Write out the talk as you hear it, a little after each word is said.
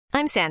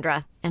I'm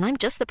Sandra, and I'm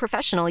just the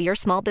professional your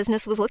small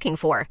business was looking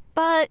for.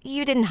 But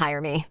you didn't hire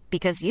me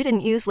because you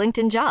didn't use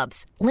LinkedIn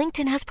Jobs.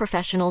 LinkedIn has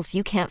professionals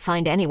you can't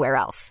find anywhere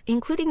else,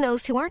 including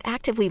those who aren't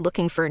actively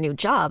looking for a new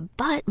job,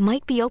 but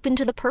might be open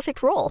to the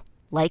perfect role,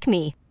 like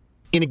me.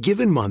 In a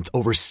given month,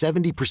 over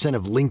 70%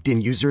 of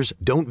LinkedIn users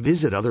don't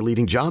visit other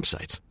leading job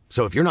sites.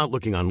 So if you're not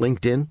looking on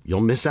LinkedIn,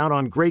 you'll miss out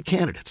on great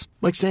candidates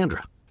like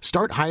Sandra.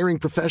 Start hiring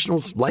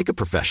professionals like a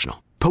professional.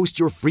 Post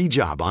your free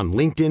job on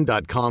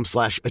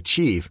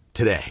linkedin.com/achieve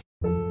today.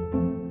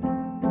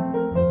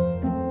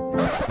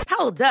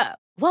 Hold up.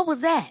 What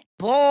was that?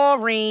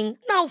 Boring.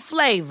 No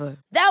flavor.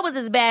 That was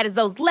as bad as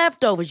those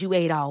leftovers you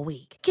ate all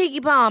week.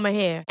 Keke Palmer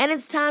here, and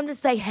it's time to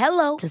say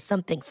hello to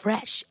something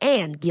fresh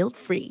and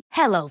guilt-free.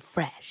 Hello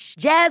Fresh.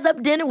 Jazz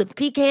up dinner with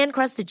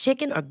pecan-crusted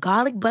chicken or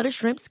garlic butter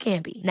shrimp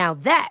scampi. Now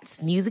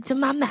that's music to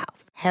my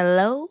mouth.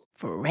 Hello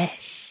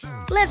Fresh.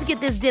 Let's get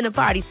this dinner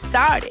party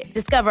started.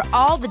 Discover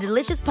all the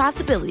delicious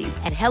possibilities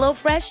at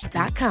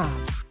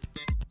hellofresh.com.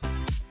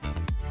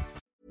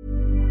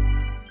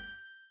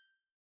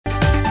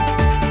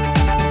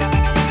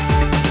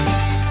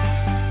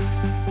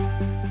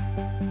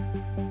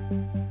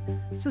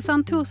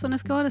 Susanne Thorsson är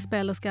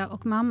skådespelerska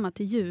och mamma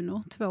till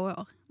Juno, 2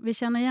 år. Vi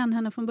känner igen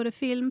henne från både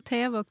film,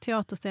 tv och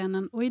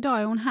teaterscenen, och idag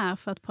är hon här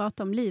för att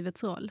prata om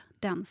livets roll,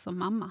 den som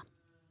mamma.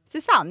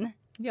 Susanne,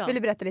 vill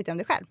du berätta lite om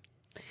dig själv?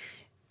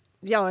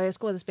 Jag är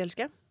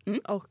skådespelerska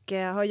och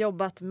har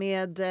jobbat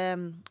med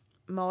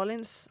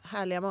Malins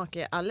härliga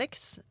make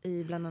Alex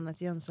i bland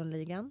annat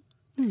Jönssonligan.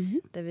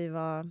 Där vi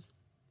var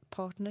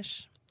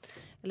partners,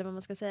 eller vad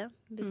man ska säga.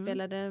 Vi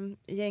spelade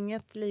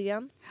gänget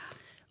ligan.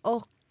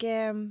 Och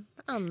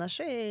annars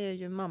så är jag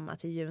ju mamma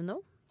till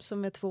Juno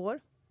som är 2 år.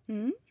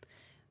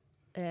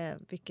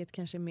 Vilket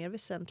kanske är mer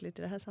väsentligt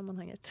i det här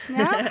sammanhanget.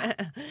 Ja.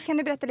 Kan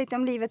du berätta lite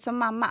om livet som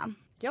mamma?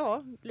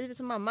 Ja, livet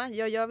som mamma.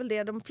 Jag gör väl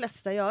det de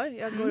flesta gör.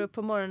 Jag går upp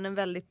på morgonen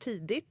väldigt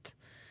tidigt.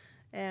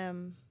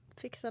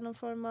 Fixar någon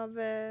form av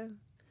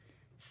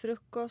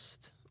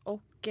frukost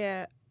och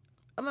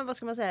men vad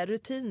ska man säga,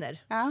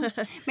 rutiner. Ja.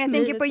 Men jag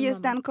tänker på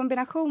just den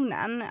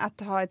kombinationen att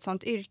ha ett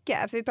sånt yrke.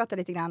 För vi pratar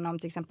lite grann om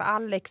till exempel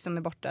Alex som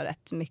är borta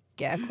rätt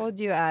mycket.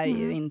 Kodjo är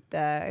ju inte,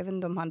 jag vet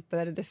inte om han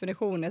per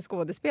definition är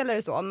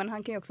skådespelare så, men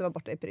han kan ju också vara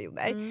borta i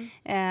perioder.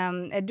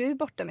 Är du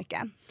borta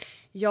mycket?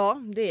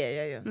 Ja, det är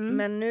jag ju.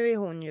 Men nu är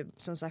hon ju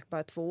som sagt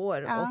bara 2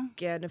 år. Ja.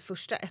 Och det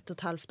första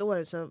 1,5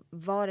 året så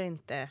var det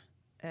inte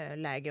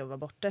läge att vara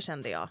borta,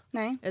 kände jag.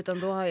 Nej. Utan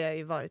då har jag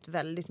ju varit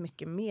väldigt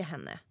mycket med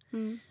henne.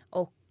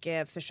 Och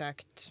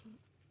försökt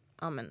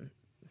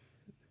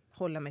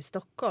hålla mig i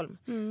Stockholm.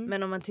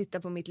 Men om man tittar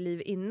på mitt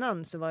liv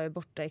innan så var jag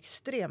borta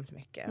extremt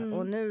mycket.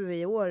 Och nu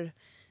i år,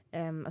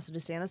 alltså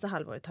det senaste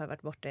halvåret har jag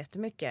varit borta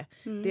jättemycket.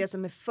 Det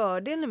som är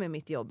fördelen med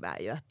mitt jobb är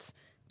ju att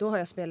då har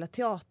jag spelat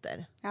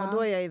teater. Ja. Och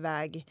då är jag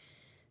iväg,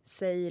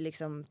 säg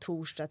liksom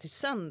torsdag till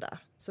söndag.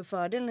 Så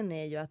fördelen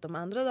är ju att de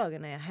andra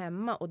dagarna är jag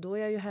hemma. Och då är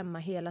jag ju hemma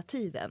hela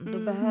tiden. Då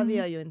behöver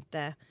jag ju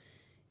inte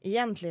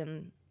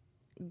egentligen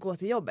gå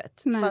till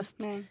jobbet. Fast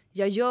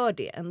jag gör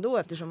det ändå,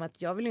 eftersom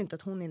att jag vill inte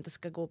att hon inte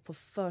ska gå på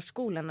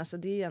förskolan. Alltså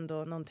det är ju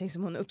ändå någonting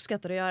som hon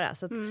uppskattar att göra.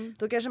 Så att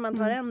då kanske man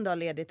tar en dag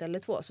ledigt eller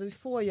 2. Så vi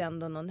får ju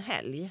ändå någon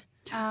helg.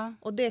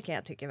 Och det kan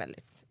jag tycka är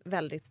väldigt,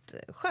 väldigt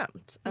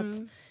skönt. Att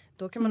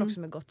då kan man också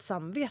med gott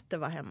samvete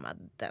vara hemma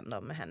den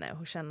dagen med henne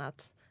och känna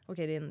att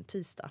okej, det är en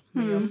tisdag.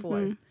 Men jag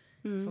får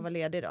vara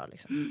ledig idag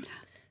liksom.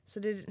 Så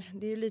det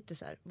är ju lite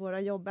så här,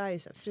 våra jobb är ju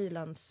så här,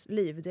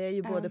 frilansliv. Det är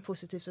ju både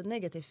positivt och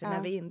negativt. För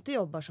när vi inte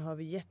jobbar så har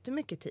vi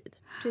jättemycket tid.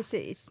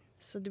 Precis.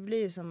 Så det blir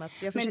ju som att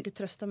jag försöker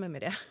trösta mig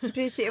med det.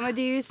 Precis, men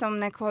det är ju som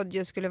när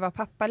Kodjo skulle vara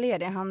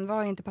pappaledig. Han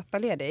var ju inte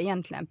pappaledig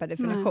egentligen per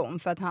definition.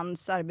 För att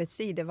hans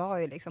arbetstid var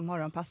ju liksom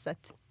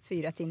morgonpasset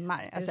 4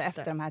 timmar. Alltså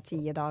efter de här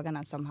 10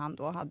 dagarna som han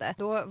då hade.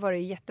 Då var det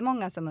ju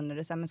jättemånga som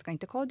undrade så här, men ska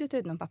inte Kodjo ta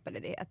ut någon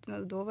pappaledighet?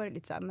 Men då var det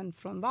lite så här, men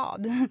från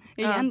vad?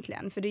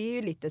 Egentligen. För det är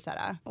ju lite så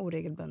här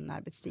oregelbundna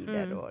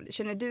arbetstider. Och,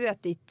 känner du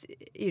att ditt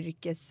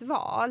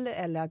yrkesval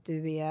eller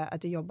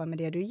att du jobbar med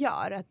det du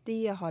gör, att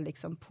det har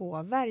liksom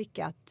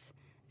påverkat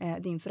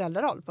din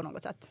föräldraroll på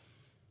något sätt?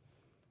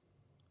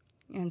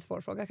 En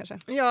svår fråga kanske.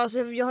 Ja, alltså,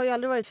 jag har ju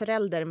aldrig varit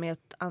förälder med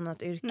ett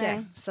annat yrke.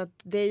 Nej. Så att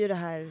det är ju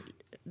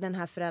den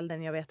här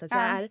föräldern jag vet att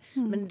jag är.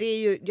 Men det är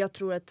ju, jag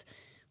tror att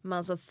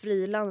man som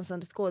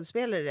frilansande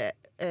skådespelare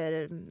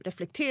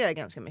reflekterar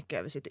ganska mycket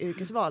över sitt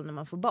yrkesval när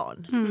man får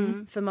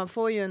barn. För man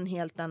får ju en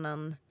helt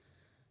annan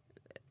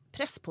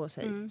press på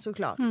sig,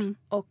 såklart.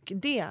 Och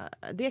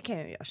det kan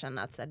jag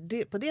känna att så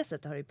här, på det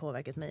sättet har det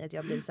påverkat mig att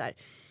jag blir så här,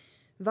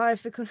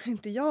 varför kunde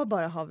inte jag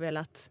bara ha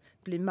velat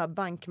bli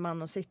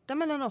bankman och sitta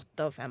mellan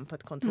 8 och 5 på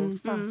ett kontor?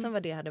 Fasen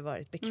vad det hade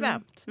varit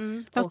bekvämt.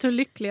 Fast hur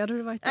lycklig hade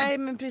du varit då? Nej,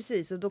 men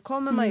precis. Och då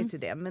kommer man ju till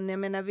det. Men jag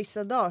menar,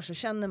 vissa dagar så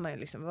känner man ju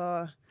liksom,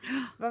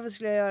 varför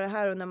skulle jag göra det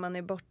här? Och när man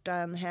är borta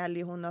en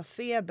helg och hon har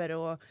feber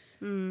och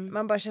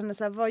man bara känner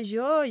så här, vad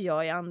gör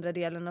jag i andra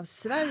delen av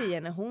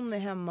Sverige när hon är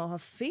hemma och har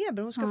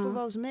feber? Hon ska få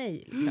vara hos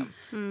mig. Liksom.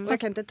 Och jag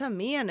kan inte ta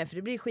med henne för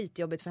det blir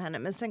skitjobbigt för henne.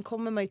 Men sen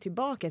kommer man ju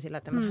tillbaka till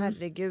att, men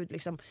herregud,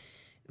 liksom,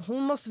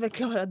 hon måste väl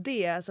klara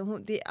det. Alltså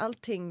det är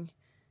allting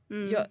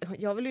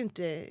Jag vill ju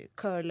inte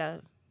curla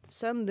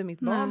sönder mitt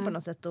barn på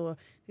något sätt. Och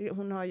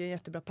hon har ju en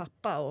jättebra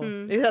pappa. Och,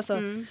 alltså.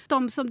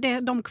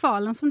 De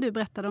kvalen som du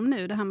berättade om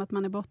nu, det här med att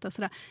man är borta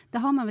sådär, det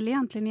har man väl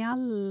egentligen i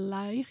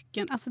alla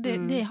yrken. Alltså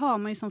det har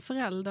man ju som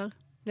förälder,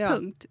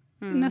 punkt.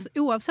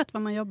 Oavsett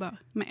vad man jobbar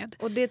med.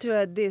 Och det tror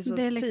jag det är så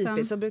det är liksom,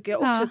 typiskt. Så brukar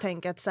jag också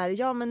tänka att så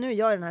här, men nu är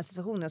jag i den här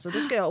situationen så då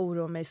ska jag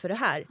oroa mig för det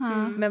här.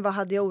 Men vad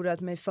hade jag oroat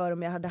mig för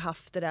om jag hade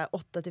haft det där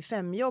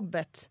 8-5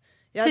 jobbet?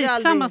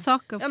 Samma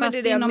saker fast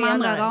inom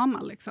andra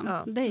ramar. Liksom.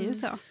 Ja. Det är ju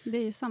så. Det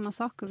är ju samma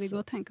saker vi går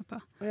och tänker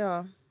på.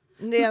 Ja.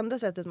 Det enda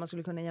sättet man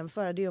skulle kunna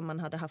jämföra det är om man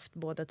hade haft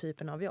båda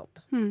typerna av jobb.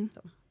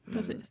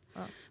 Precis.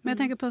 Ja. Men jag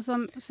tänker på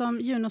som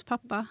Junos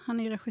pappa, han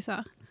är ju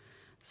regissör.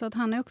 Så att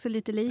han är också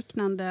lite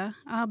liknande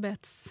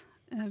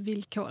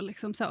arbetsvillkor.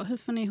 Liksom så. Hur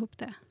får ni ihop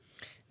det?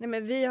 Nej,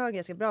 men vi har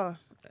ganska bra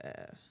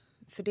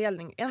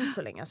fördelning än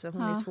så länge. Alltså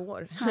hon är 2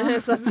 år.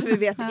 Så att vi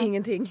vet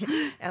ingenting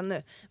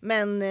ännu.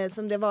 Men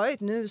som det har varit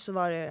nu så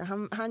var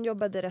det... Han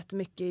jobbade rätt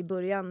mycket i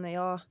början när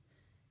jag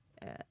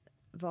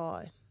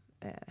var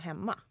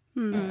hemma.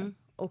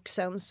 Och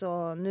sen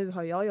så nu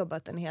har jag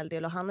jobbat en hel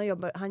del och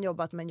han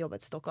jobbat men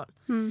jobbat i Stockholm.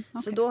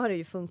 Okay. Så då har det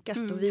ju funkat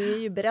och vi är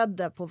ju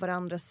beredda på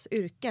varandras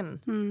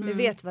yrken. Vi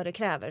vet vad det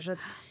kräver. Så att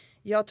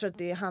jag tror att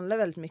det handlar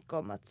väldigt mycket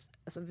om att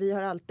alltså, vi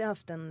har alltid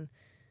haft en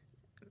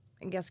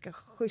ganska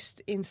schysst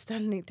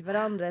inställning till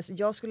varandra. Så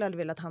jag skulle aldrig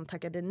vilja att han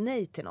tackade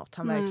nej till något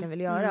han verkligen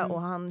vill göra.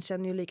 Och han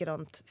känner ju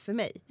likadant för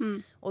mig.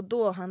 Och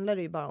då handlar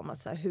det ju bara om att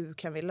så här, hur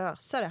kan vi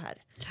lösa det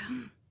här?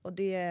 Och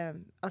det är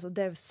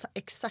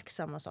exakt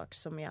samma sak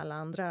som i alla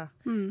andra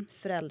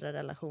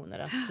föräldrarelationer.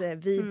 Att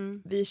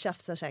vi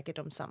tjafsar säkert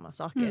om samma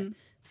saker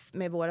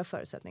med våra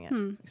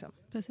förutsättningar. Liksom.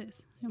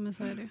 Precis, ja men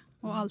så är det.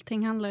 Och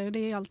allting handlar ju, det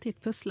är ju alltid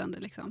ett pusslande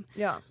liksom.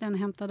 Ja. Den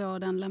hämtar då,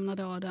 den lämnar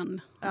då,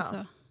 den.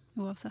 Alltså,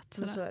 oavsett.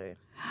 Så är det.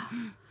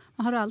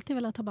 Har du alltid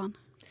velat ha barn?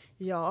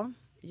 Ja,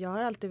 jag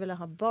har alltid velat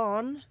ha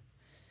barn.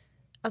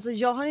 Alltså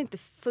jag har inte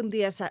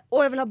funderat så här,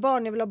 jag vill ha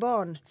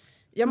barn.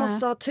 Jag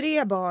måste ha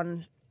 3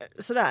 barn.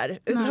 Sådär,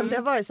 utan det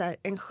har varit så här,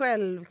 en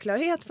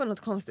självklarhet på något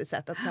konstigt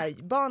sätt att så här,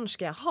 barn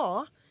ska jag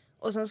ha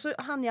och sen så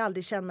hann jag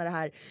aldrig känna det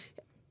här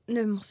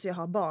nu måste jag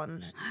ha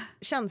barn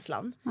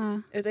känslan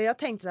utan jag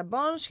tänkte så här,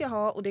 barn ska jag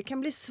ha och det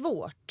kan bli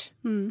svårt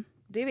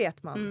det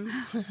vet man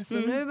så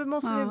nu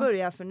måste vi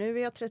börja för nu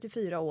är jag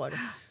 34 år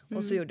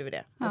och så gjorde vi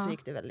det och så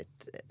gick det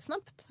väldigt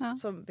snabbt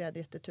så vi hade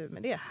jättetur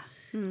med det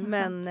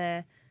men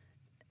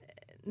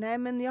nej,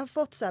 men jag har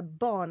fått så här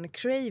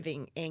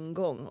barncraving en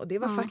gång. Och det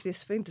var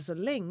faktiskt för inte så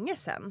länge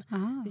sedan.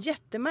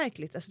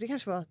 Jättemärkligt. Alltså det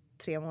kanske var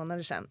 3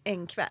 månader sedan.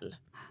 En kväll.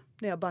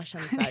 När jag bara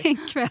kände så här. En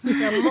kväll.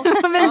 Jag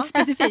måste, väldigt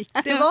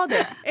specifikt. Det var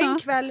det. En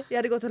kväll, jag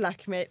hade gått och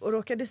lagt mig. Och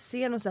råkade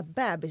se någon så här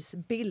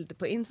bebisbild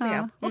på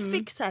Instagram. Och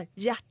fick så här,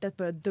 hjärtat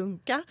började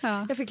dunka.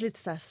 Jag fick lite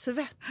så här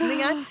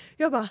svettningar.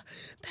 Jag bara,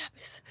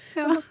 bebis.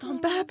 Jag måste ha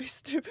en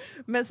bebis typ.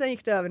 Men sen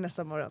gick det över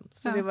nästa morgon.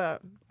 Så det var...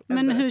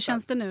 Men hur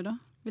känns det nu då?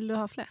 Vill du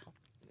ha fler?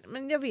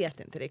 Men jag vet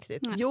inte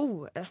riktigt. Nej.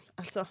 Jo,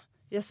 alltså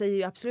jag säger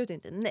ju absolut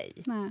inte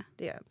nej.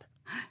 Det gör jag inte.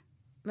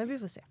 Men vi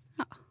får se.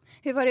 Ja.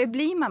 Hur var det att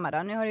bli mamma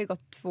då? Nu har det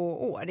gått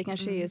 2 år. Det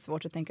kanske är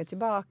svårt att tänka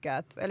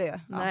tillbaka. Eller ja.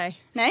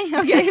 Nej. Nej,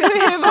 okej.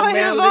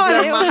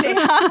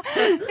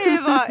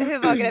 Hur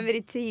var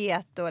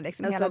graviditet och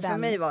liksom alltså, hela för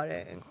den? mig var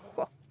det en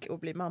chock att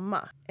bli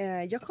mamma.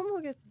 Jag kommer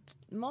ihåg att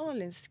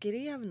Malin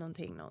skrev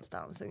någonting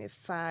någonstans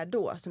ungefär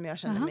då som jag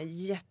kände mig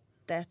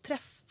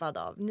jätteträffad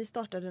av. Ni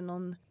startade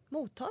någon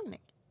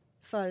mottagning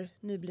för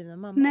nyblivna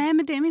mamma. Nej,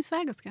 men det är min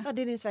svägerska. Ja,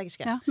 det är din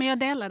svägerska. Ja, men jag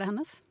delade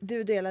hennes.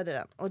 Du delade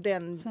den och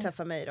den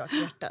träffade mig rakt i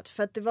hjärtat.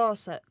 För att det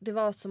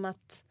var som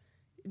att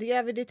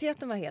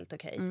graviditeten var helt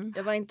okej.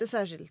 Jag var inte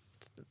särskilt...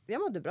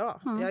 Jag mådde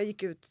bra. Jag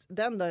gick ut,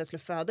 den dagen jag skulle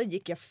föda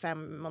gick jag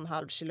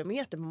 5,5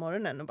 kilometer på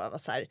morgonen och bara var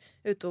så här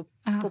ute och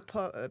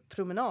på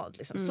promenad.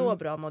 Liksom. Så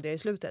bra mådde jag i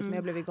slutet, men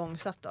jag blev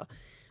igångsatt då.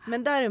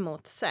 Men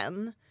däremot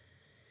sen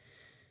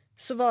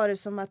så var det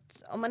som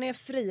att om man är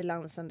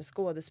frilansande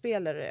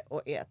skådespelare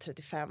och är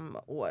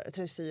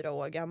 34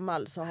 år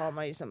gammal så har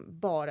man ju som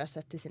bara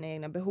sett till sina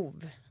egna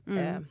behov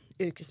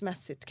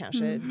yrkesmässigt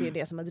kanske. Det är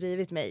det som har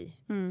drivit mig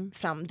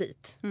fram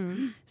dit.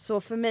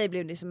 Så för mig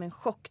blev det som en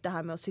chock det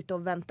här med att sitta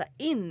och vänta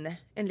in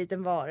en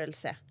liten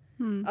varelse.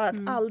 Att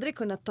aldrig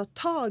kunna ta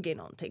tag i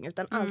någonting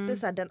utan alltid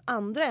så här, den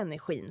andra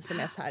energin som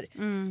är så här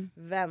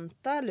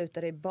vänta,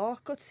 luta dig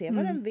bakåt, se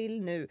vad den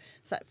vill nu.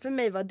 Så här, för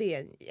mig var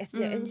det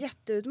en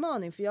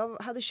jätteutmaning för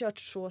jag hade kört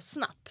så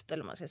snabbt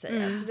eller vad man ska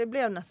säga. Så det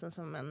blev nästan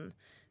som en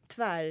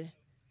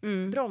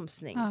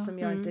tvärbromsning som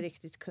jag inte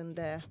riktigt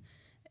kunde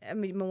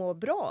må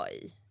bra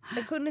i.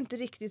 Jag kunde inte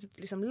riktigt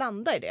liksom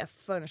landa i det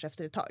förrän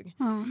efter ett tag.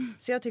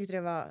 Så jag tyckte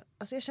det var...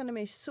 Alltså jag kände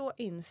mig så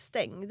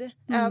instängd.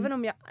 Även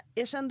om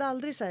jag kände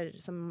aldrig så här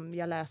som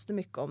jag läste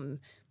mycket om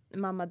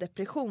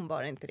mammadepression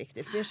var det inte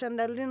riktigt. För jag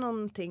kände aldrig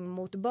någonting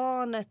mot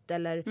barnet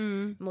eller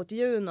mot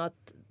Juno.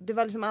 Att det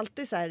var liksom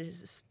alltid så här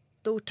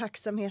stor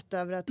tacksamhet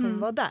över att hon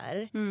var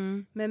där.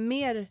 Men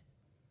mer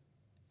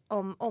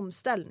om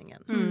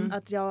omställningen.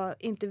 Att jag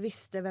inte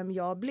visste vem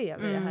jag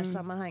blev i det här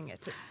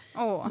sammanhanget.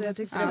 Så jag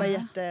tyckte det var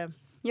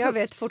Jag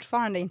vet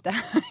fortfarande inte.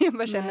 Jag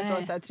bara känner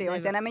så här 3 år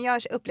sedan. Nej, men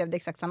jag upplevde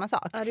exakt samma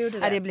sak.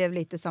 Ja, det blev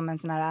lite som en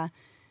sån här,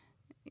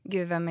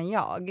 gud vem är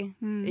jag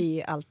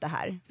i allt det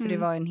här? För det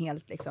var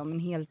en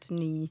helt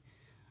ny...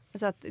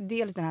 Så att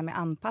dels den här med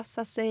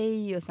anpassa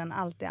sig och sen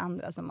allt det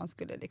andra som man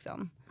skulle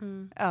liksom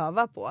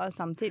öva på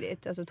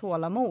samtidigt. Alltså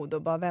tålamod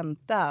och bara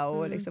vänta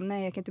och liksom,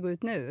 nej jag kan inte gå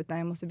ut nu utan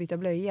jag måste byta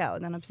blöja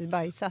och den har precis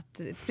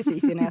bajsat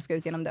precis innan jag ska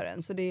ut genom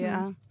dörren. Så det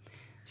är...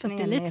 Fast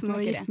det är lite som att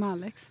vara gift med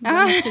Alex.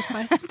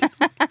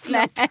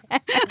 Förlåt.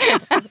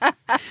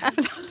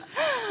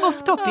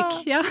 Off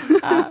topic, ja.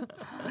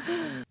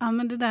 Ja,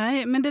 men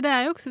det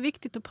där är också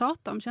viktigt att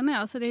prata om, känner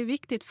jag. Så det är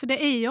viktigt, för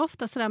det är ju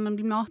ofta sådär man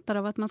blir matad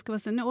av att man ska vara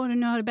så, nu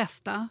har det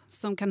bästa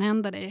som kan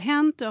hända dig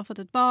hänt, du har fått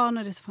ett barn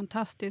och det är så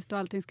fantastiskt och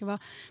allting ska vara.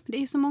 Men det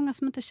är ju så många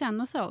som inte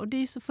känner så, och det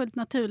är ju så fullt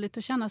naturligt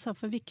att känna så,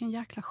 för vilken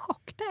jäkla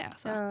chock det är.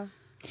 Alltså. Ja.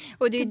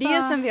 Och det är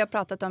det som vi har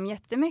pratat om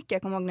jättemycket.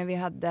 Jag kommer ihåg när vi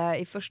hade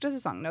i första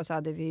säsongen då, så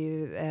hade vi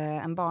ju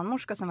en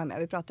barnmorska som var med.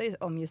 Vi pratade ju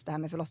om just det här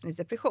med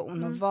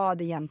förlossningsdepression och vad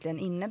det egentligen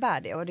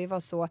innebär det. Och det var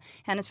så,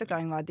 hennes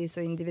förklaring var att det är så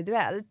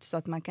individuellt så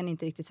att man kan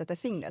inte riktigt sätta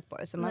fingret på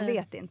det. Så man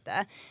vet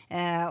inte.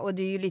 Och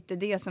det är ju lite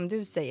det som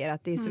du säger,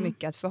 att det är så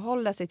mycket att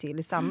förhålla sig till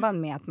i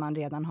samband med att man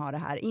redan har det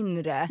här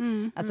inre,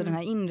 alltså den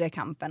här inre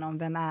kampen om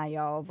vem är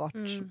jag och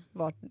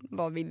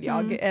vad vill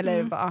jag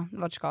eller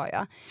vart ska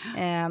jag.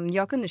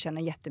 Jag kunde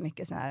känna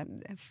jättemycket så här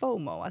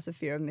FOMO, alltså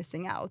fear of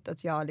missing out.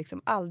 Att jag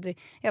liksom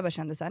jag bara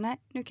kände så här, nej,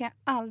 nu kan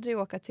jag aldrig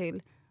åka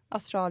till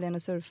Australien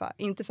och surfa.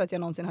 Inte för att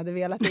jag någonsin hade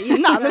velat det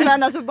innan,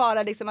 men alltså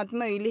bara liksom att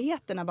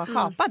möjligheterna bara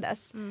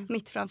kapades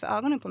mitt framför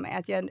ögonen på mig.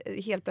 Att jag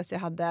helt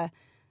plötsligt hade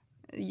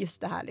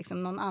just det här,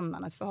 liksom någon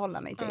annan att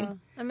förhålla mig till.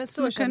 Ja, men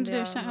så kände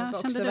jag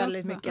också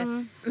väldigt mycket.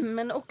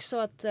 Men också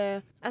att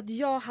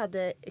jag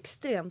hade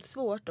extremt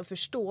svårt att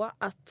förstå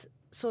att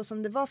så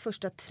som det var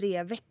första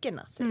 3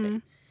 veckorna,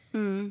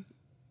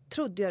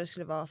 trodde jag det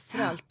skulle vara för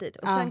alltid.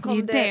 Och sen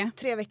kom det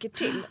 3 veckor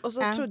till. Och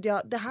så trodde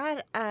jag, det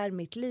här är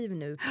mitt liv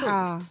nu,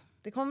 punkt.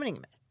 Det kommer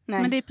inget mer.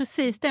 Nej. Men det är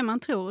precis det man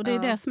tror. Det är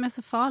det som är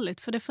så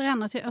farligt. För det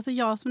förändras ju. Alltså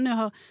jag som nu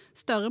har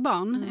större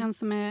barn, en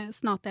som är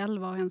snart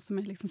 11 och en som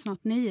är liksom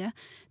snart 9.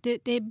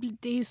 Det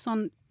är ju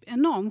sån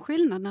enorm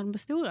skillnad när de blir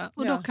stora.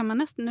 Och då kan man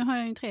nästan, nu har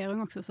jag ju en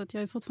 3-åring också så att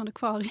jag är fortfarande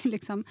kvar i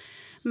liksom.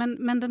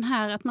 Men den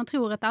här att man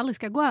tror att det aldrig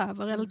ska gå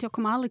över eller att jag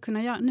kommer aldrig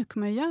kunna göra, nu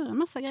kommer jag göra en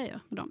massa grejer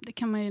med dem. Det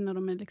kan man ju när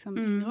de är liksom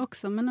yngre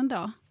också, men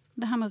ändå.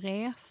 Det här med att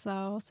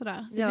resa och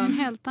sådär. Det är en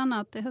helt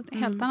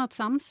annat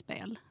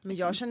samspel. Men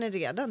jag känner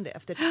redan det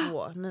efter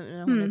 2,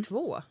 när hon är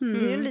 2. Det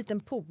är ju en liten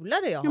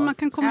polare jag har. Ja, man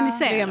kan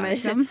kommunicera med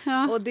liksom.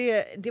 Och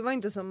det var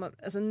inte som,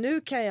 alltså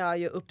nu kan jag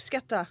ju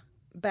uppskatta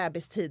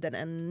bebistiden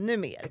ännu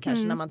mer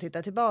kanske när man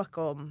tittar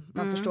tillbaka och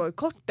man förstår hur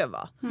kort den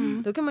var.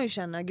 Då kan man ju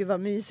känna, gud vad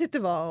mysigt det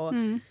var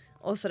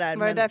och sådär.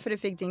 Var det därför du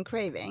fick din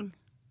craving?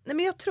 Nej,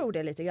 men jag tror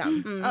det lite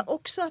grann.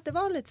 Också att det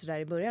var lite sådär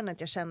i början att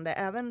jag kände,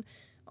 även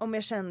om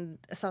jag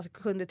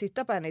kunde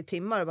titta på henne i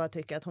timmar och bara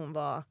tycka att hon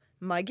var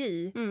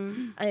magi.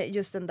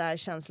 Just den där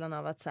känslan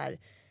av att så här,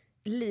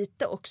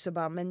 lite också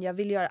bara, men jag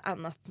vill göra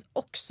annat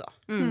också.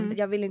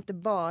 Jag vill inte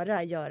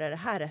bara göra det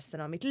här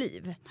resten av mitt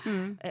liv.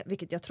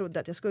 Vilket jag trodde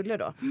att jag skulle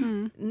då.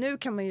 Nu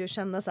kan man ju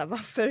känna så här,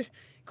 varför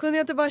kunde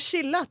jag inte bara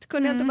chillat?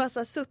 Kunde jag inte bara så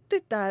här,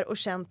 suttit där och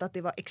känt att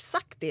det var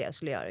exakt det jag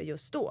skulle göra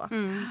just då?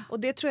 Och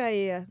det tror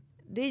jag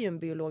det är ju en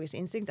biologisk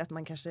instinkt att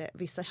man kanske,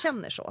 vissa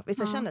känner så.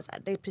 Vissa känner så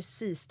här, det är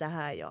precis det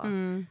här jag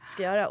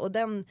ska göra. Och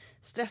den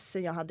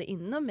stressen jag hade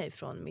inom mig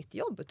från mitt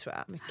jobb, tror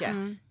jag mycket,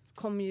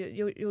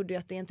 gjorde ju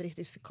att det inte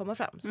riktigt fick komma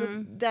fram.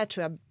 Så där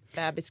tror jag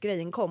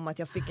bebisgrejen kom, att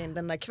jag fick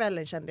den där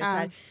kvällen kände jag så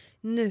här,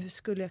 nu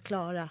skulle jag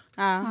klara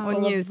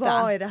och njuta.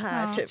 Vad är det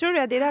här? Typ. Tror du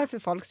att det är därför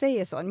folk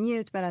säger så?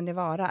 Njut medan det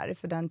varar,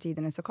 för den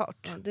tiden är så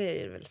kort. Ja,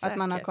 det är väl säkert. Att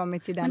man har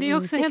kommit till den insikten. Men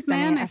det är också helt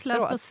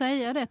meningslöst att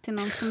säga det till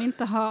någon som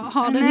inte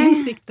har den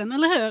insikten,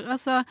 eller hur?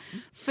 Alltså,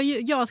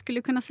 för jag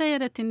skulle kunna säga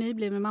det till en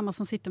nybliven mamma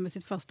som sitter med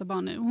sitt första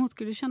barn nu. Hon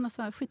skulle känna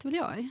så här, skit väl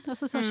jag i.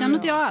 Alltså, så känner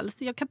inte jag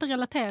alls. Jag kan inte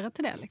relatera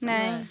till det. Liksom.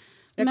 Nej.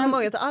 Jag kommer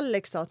ihåg att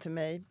Alex sa till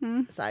mig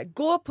så här,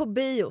 gå på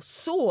bio,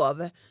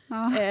 sov,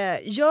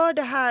 gör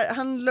det här.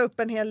 Han la upp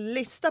en hel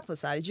lista på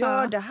så här,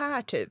 gör det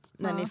här typ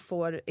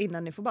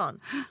innan ni får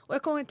barn. Och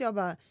jag kommer inte, jag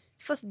bara,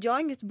 fast jag har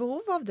inget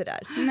behov av det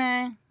där.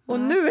 Nej. Och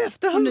nu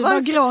efterhand,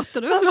 nu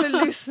gråter du.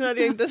 Varför lyssnade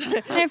jag inte?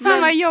 Nej,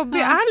 fan vad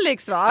jobbig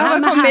Alex var.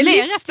 Han kom med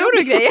listor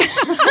och grejer.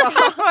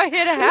 Vad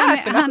är det här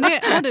för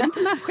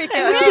något? Skicka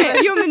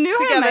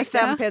över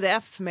 5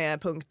 pdf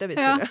med punkter vi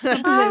skulle.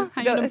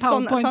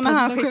 Sådana har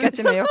han skickat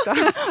till mig också.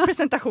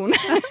 Presentationer.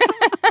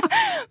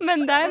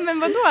 men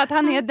vadå? Att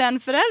han är den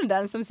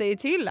föräldern som säger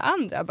till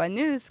andra. Bara,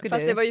 nu ska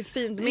fast du... det var ju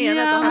fint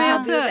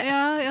menat.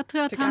 Jag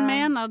tror att han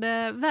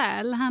menade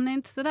väl. Han är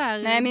inte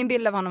sådär... Nej, min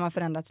bild av honom har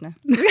förändrats nu.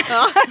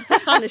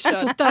 Han är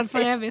förstörd för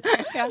evigt.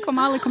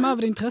 Kommer aldrig komma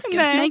över din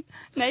tröskel.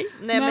 Nej.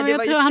 Men det jag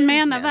var tror ju han fint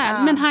menar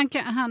väl. Men han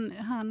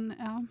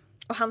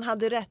Och han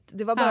hade rätt.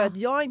 Det var bara att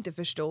jag inte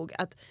förstod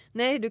att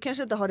nej, du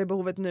kanske inte har det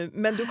behovet nu,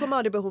 men du kommer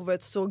ha det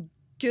behovet så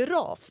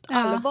gravt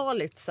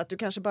allvarligt så att du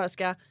kanske bara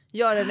ska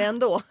göra det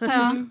ändå.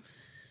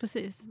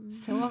 precis.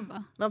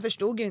 Sova. Man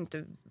förstod ju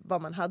inte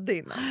vad man hade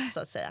innan, så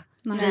att säga.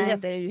 Nej.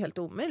 Frihet är ju helt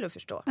omöjligt att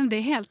förstå.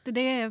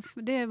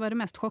 Det var det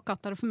mest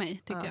chockartade för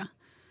mig, tyckte jag.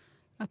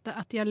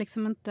 Att jag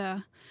liksom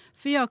inte...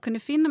 För jag kunde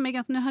finna mig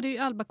ganska... Nu hade ju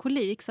Alba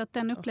kolik, så att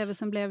den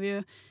upplevelsen blev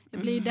ju...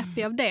 Jag blev ju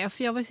deppig av det.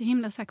 För jag var så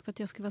himla säker på att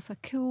jag skulle vara så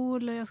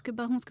cool. Och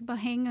hon skulle bara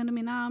hänga under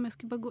min arm. Jag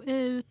skulle bara gå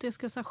ut. Och jag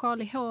skulle ha så här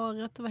sjal i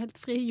håret. Och vara helt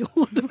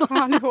frigjord.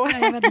 Sjal i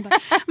håret. Jag vet inte.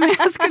 Men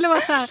jag skulle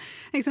vara så här...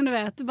 Liksom du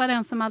vet, bara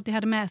den som alltid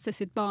hade med sig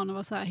sitt barn och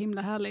var så här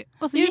himla härlig.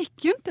 Och så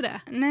gick ju inte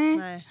det.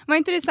 Nej. Var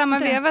inte det samma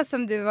veva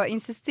som du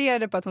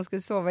insisterade på att hon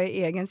skulle sova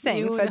i egen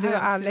säng? Jo, för att du och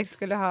absolut. Alex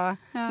skulle ha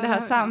det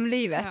här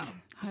samlivet.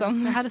 Ja.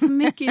 Som... Jag hade så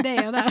mycket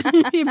idéer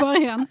där i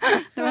början.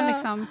 Det var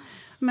liksom...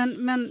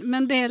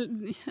 Men det...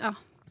 Ja.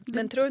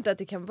 Men tror du inte att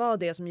det kan vara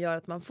det som gör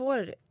att man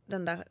får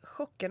den där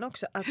chocken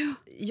också? Att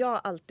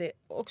jag alltid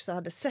också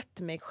hade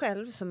sett mig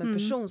själv som en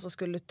person som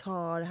skulle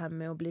ta det här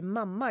med att bli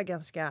mamma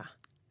ganska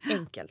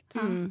enkelt.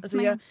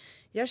 Alltså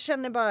jag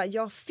känner bara,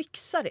 jag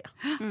fixar det.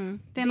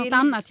 Det är något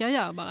annat jag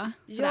gör bara.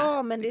 Sådär,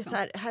 ja, men liksom. det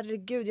är så här,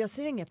 herregud, jag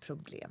ser inget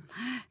problem.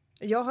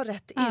 Jag har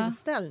rätt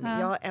inställning.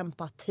 Jag har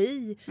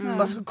empati.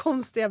 Vad så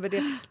konstiga med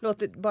det.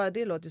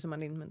 Det låter som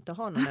man inte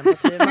har någon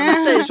empati.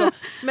 Man säger så.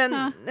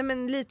 Men, nej,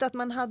 men lite att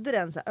man hade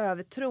den så här,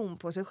 övertron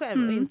på sig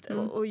själv.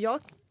 Och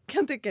jag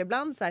kan tycka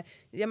ibland så här.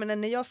 Jag menar,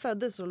 när jag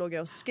föddes så låg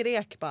jag och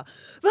skrek bara.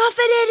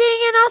 Varför är det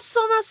ingen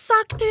som har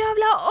sagt hur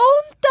jävla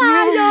ont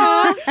det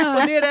gör?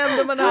 Och det är det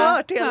enda man har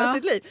hört hela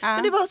sitt liv.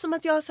 Men det var som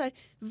att jag så här.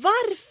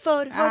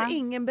 Varför har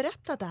ingen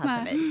berättat det här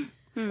för mig?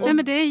 Nej,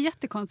 men det är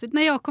jättekonstigt.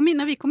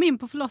 När vi kom in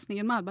på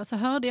förlossningen med Alba så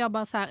hörde jag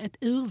bara så här ett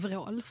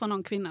urvrål från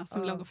någon kvinna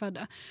som låg och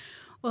födde.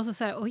 Och så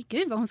säger oj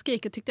gud vad hon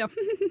skriker, tyckte jag.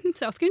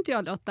 Så ska inte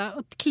jag låta. Och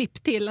ett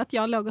klipp till att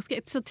jag låg och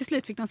skrek. Så till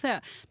slut fick de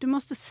säga, du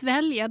måste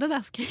svälja det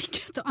där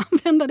skriket och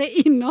använda det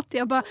inåt.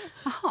 Jag bara,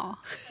 jaha,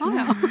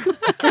 ja.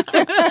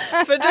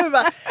 För du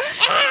bara...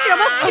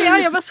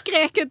 jag bara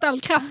skrek ut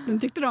all kraften,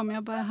 tyckte de.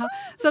 Jag bara, jaha.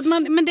 Så att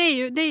men det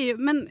är ju,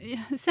 men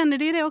sen är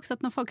det ju det också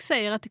att när folk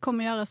säger att det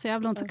kommer göra så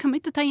jävla ont så kan man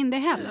inte ta in det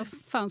heller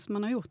förrän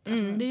man har gjort det.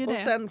 Det är ju och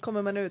det. sen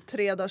kommer man ut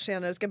 3 dagar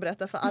senare och ska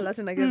berätta för alla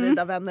sina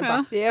gravida vänner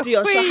bara, Det är du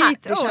gör så här,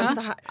 det skit. känns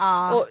så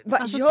här. Och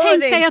bara, Alltså, gör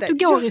tänk det dig inte. att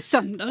du går i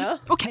sönder.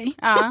 Okej.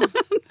 Ja.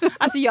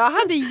 Alltså jag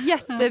hade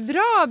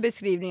jättebra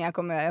beskrivningar,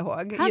 kommer jag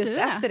ihåg. Hade just du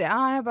det? efter det.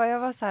 Ja, jag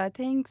var så här,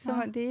 tänk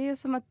som, det är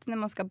som att när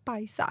man ska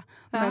bajsa.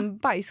 Men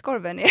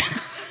bajskorven är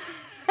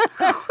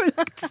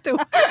Sjukt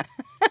stor.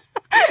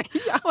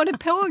 Och det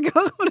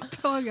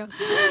pågår.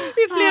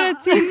 i flera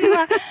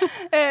timmar.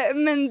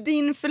 Men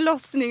din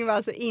förlossning var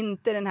alltså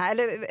inte den här,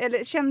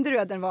 eller kände du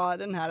att den var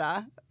den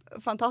här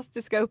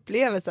fantastiska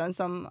upplevelsen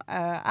som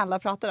alla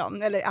pratar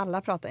om? Eller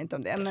alla pratar inte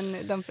om det, men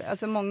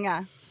alltså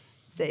många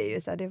säger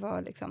ju så här, det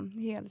var liksom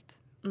helt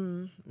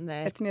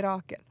ett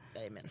mirakel.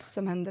 Nej, men.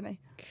 Som hände mig.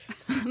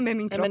 Med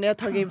min kropp. Nej, men jag har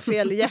tagit in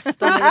fel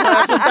gäster.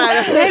 Alltså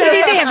Nej,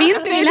 det är det vi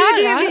inte vill höra.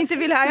 Det är det vi inte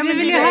vill höra. Ja, men vi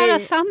vill ju höra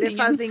sanningen. Det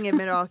fanns ingen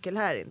mirakel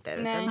här inte.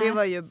 Utan det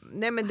var ju,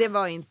 nej men det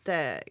var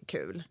inte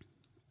kul.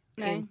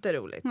 Nej. Inte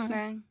roligt.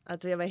 Nej.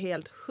 Att jag var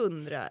helt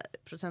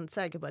 100%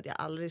 säker på att jag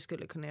aldrig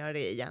skulle kunna göra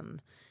det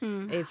igen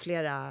i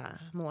flera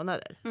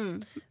månader.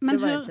 Men det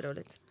var hur, inte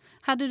roligt.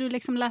 hade du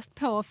liksom läst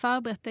på och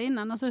förberett dig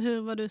innan? Alltså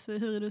hur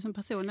är du som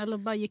person? Eller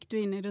bara gick du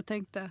in i det och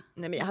tänkte?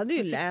 Nej, men jag hade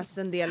ju läst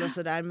en del och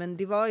sådär, men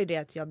det var ju det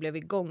att jag blev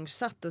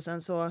igångsatt och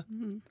sen så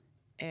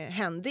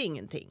hände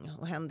ingenting.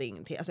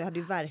 Alltså jag hade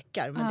ju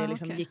verkar, men det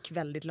liksom gick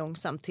väldigt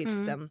långsamt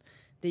tills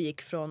det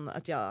gick från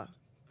att jag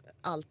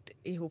allt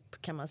ihop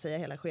kan man säga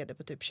hela skedet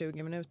på typ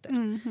 20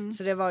 minuter.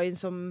 Så det var ju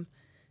som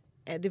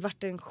det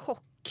vart en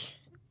chock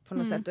på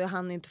något sätt och jag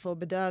hann inte få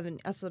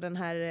bedövning. Alltså den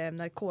här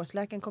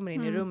narkosläkaren kommer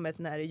in i rummet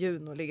när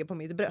Juno ligger på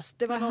mitt bröst.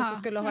 Det var någon som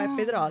skulle ha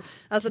epidural.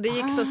 Alltså det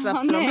gick så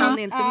snabbt så de hann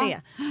inte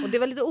med. Och det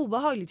var lite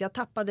obehagligt. Jag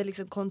tappade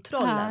liksom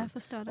kontrollen.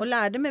 Och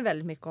lärde mig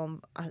väldigt mycket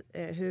om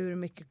hur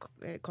mycket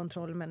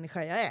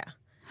kontrollmänniska jag är.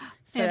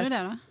 Är du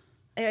det då?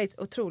 Jag är ett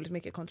otroligt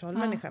mycket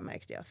kontrollmänniska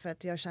märkte jag. För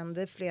att jag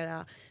kände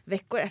flera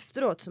veckor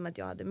efteråt som att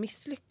jag hade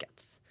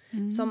misslyckats.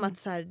 Som att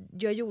så här,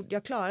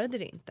 jag klarade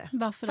det inte.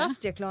 Varför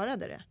Fast jag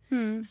klarade det.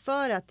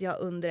 För att jag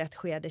under ett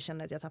skede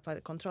kände att jag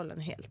tappade kontrollen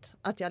helt.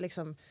 Att jag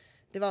liksom,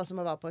 det var som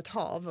att vara på ett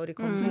hav och det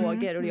kom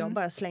vågor och jag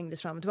bara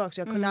slängdes fram och tillbaka.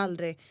 Så jag kunde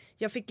aldrig,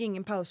 jag fick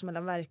ingen paus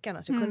mellan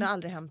verkarna så jag kunde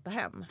aldrig hämta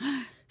hem.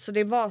 Så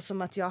det var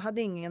som att jag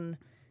hade ingen,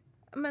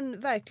 men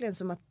verkligen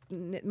som att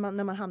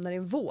när man hamnar i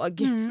en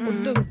våg och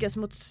dunkas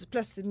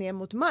plötsligt ner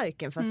mot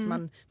marken fast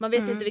man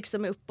vet inte vilka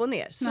som är upp och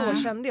ner. Så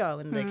kände jag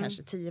under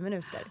kanske 10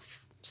 minuter.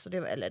 Så det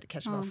var, eller det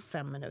kanske var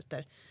 5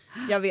 minuter.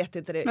 Jag vet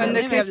inte det.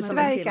 Under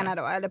kraftsverkarna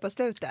då, eller på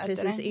slutet?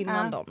 Precis eller?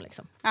 innan dem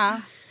liksom.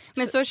 Ja.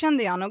 Men så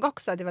kände jag nog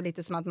också att det var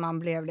lite som att man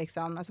blev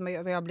liksom, alltså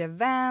jag blev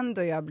vänd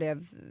och jag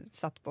blev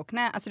satt på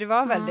knä. Alltså det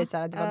var väldigt så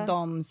här att det var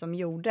de som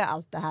gjorde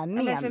allt det här med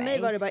mig. Men för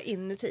mig var det bara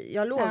inuti.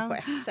 Jag låg på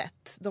ett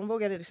sätt. De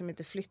vågade liksom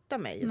inte flytta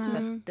mig just för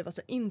att det var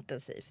så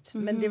intensivt.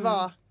 Men det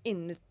var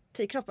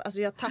inuti kroppen. Alltså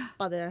jag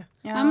tappade.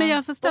 Ja, men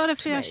jag förstår det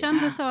för jag mig.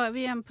 kände så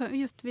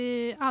just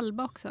vid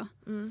Alba också.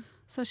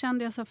 Så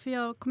kände jag så, för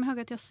jag kommer ihåg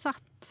att jag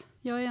satt att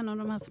jag är en av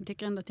de här som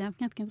tycker ändå att jag är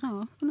ganska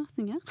bra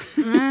förlossningar.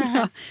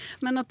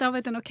 Men att det har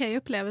varit en okej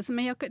upplevelse.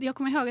 Men jag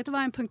kommer ihåg att det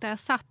var en punkt där jag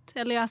satt,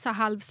 eller jag så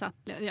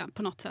halvsatt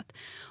på något sätt.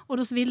 Och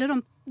då så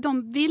ville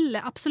de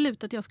ville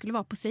absolut att jag skulle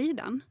vara på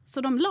sidan.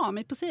 Så de la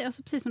mig på sidan,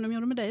 alltså precis som de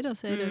gjorde med dig då,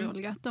 säger du,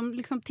 Olga. De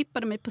liksom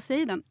tippade mig på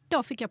sidan.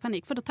 Då fick jag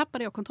panik, för då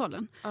tappade jag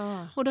kontrollen.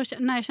 Och då,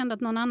 när jag kände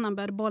att någon annan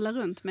började bolla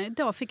runt mig,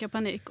 då fick jag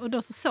panik. Och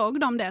då så såg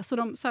de det, så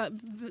de så här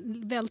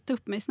välte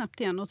upp mig snabbt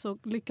igen och så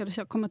lyckades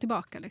jag komma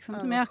tillbaka. Liksom.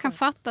 Men jag kan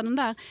fatta den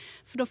där,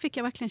 för då fick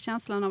jag verkligen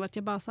känslan av att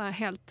jag bara så här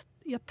helt,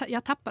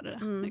 jag tappade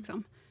det.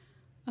 Liksom.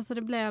 Alltså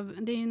det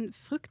är en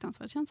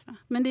fruktansvärd känsla.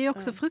 Men det är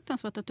också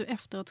fruktansvärt att du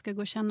efteråt ska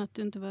gå och känna att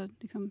du inte var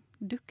liksom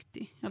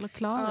duktig eller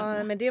klar.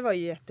 Ja, men det var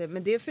ju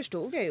men det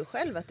förstod jag ju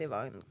själv att det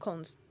var en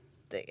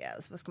konstig,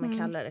 vad ska man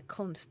kalla det?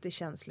 Konstig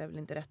känsla är väl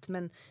inte rätt.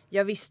 Men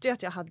jag visste ju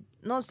att jag hade,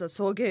 någonstans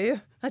såg jag ju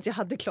att jag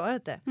hade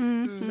klarat det.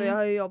 Så jag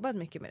har ju jobbat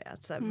mycket med det.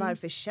 Att så här,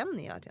 varför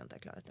känner jag att jag inte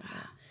har klarat det?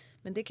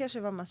 Men det kanske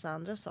var massa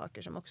andra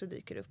saker som också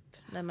dyker upp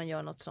när man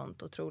gör något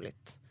sånt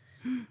otroligt.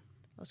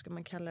 Vad ska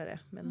man kalla det?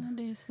 Men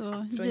det är så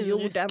från djuriskt,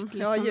 jorden. liksom.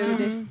 Ja,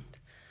 djuriskt.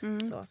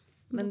 Så.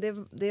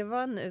 Men det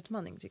var en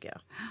utmaning tycker jag.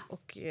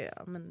 Och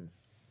men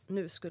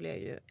nu skulle jag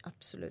ju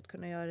absolut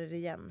kunna göra det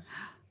igen.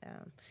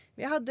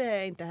 Men jag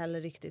hade inte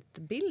heller riktigt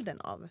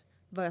bilden av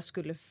vad jag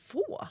skulle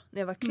få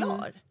när jag var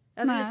klar.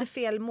 Jag hade lite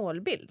fel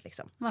målbild.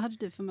 Liksom. Vad hade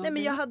du för målbild?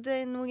 Nej, men jag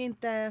hade nog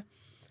inte...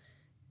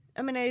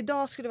 Jag menar,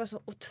 idag skulle det vara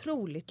så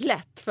otroligt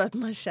lätt för att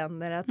man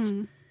känner att...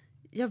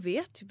 Jag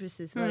vet ju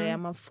precis vad det är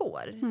man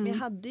får. Men jag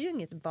hade ju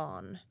inget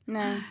barn.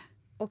 Nej.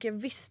 Och jag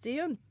visste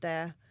ju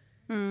inte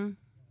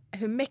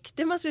hur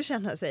mäktig man skulle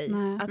känna sig.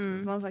 Att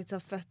man faktiskt har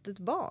fött ett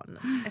barn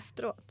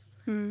efteråt.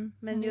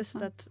 Men just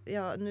att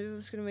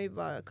nu skulle man ju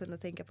bara kunna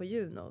tänka på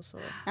Juno. Så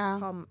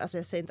alltså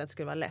jag säger inte att det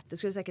skulle vara lätt. Det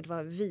skulle säkert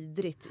vara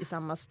vidrigt i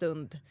samma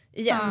stund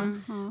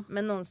igen.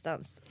 Men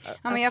någonstans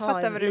men jag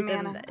fattar vad du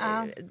menar.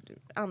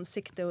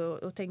 Ansikte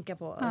och tänka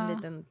på en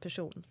liten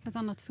person. Ett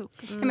annat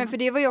fokus. Ja, men för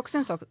det var ju också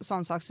en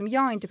sån sak som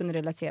jag inte kunde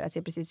relatera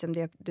till, precis som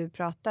det du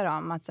pratar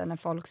om. Att så när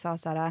folk sa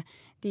så här,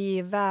 det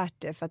är värt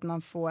det för att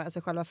man får,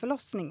 alltså själva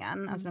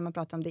förlossningen, alltså när man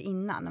pratade om det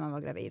innan när man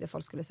var gravid och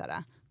folk skulle så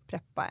här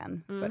preppa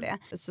en för det.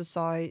 Så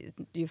sa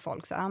ju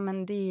folk så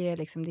men det är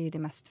liksom det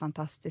mest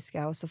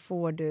fantastiska och så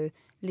får du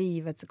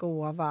livets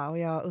gåva, och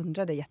jag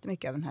undrade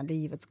jättemycket över den här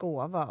livets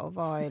gåva och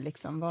vad är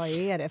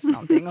det för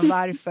någonting och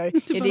varför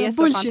är det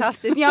så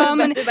fantastiskt? Ja,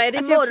 men du bara, är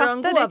det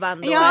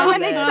morgongåvan då? Ja,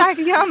 men exakt.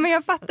 Ja, men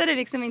jag fattade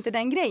liksom inte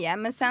den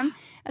grejen. Men sen,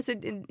 alltså,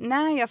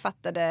 när jag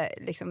fattade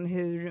liksom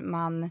hur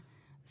man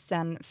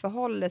sen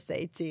förhåller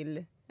sig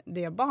till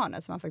det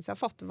barnet som man faktiskt har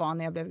fått var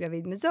när jag blev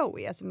gravid med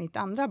Zoe, alltså mitt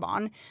andra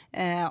barn.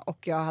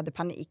 Och jag hade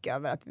panik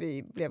över att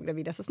vi blev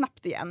gravida så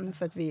snabbt igen.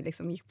 För att vi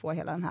liksom gick på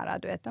hela den här,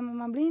 du vet, men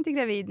man blir inte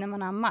gravid när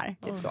man ammar.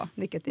 Typ så,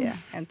 vilket är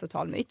en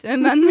total myt.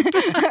 Men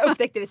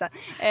upptäckte vi sen.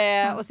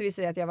 Och så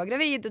visade jag att jag var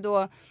gravid och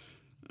då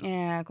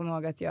kommer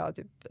ihåg att jag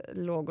typ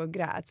låg och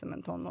grät som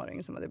en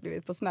tonåring som hade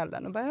blivit på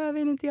smällen och bara, jag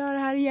vill inte göra det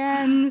här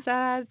igen, så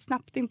här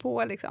snabbt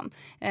inpå liksom.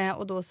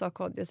 Och då sa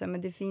Kodjo så här,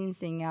 men det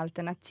finns inga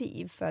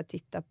alternativ för att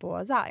titta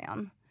på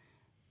Zion.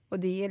 Och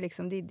det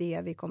är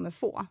det vi kommer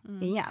få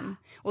igen.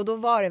 Och då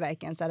var det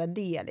verkligen så här,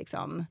 det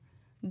liksom,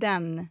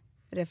 den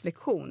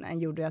reflektionen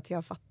gjorde att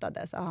jag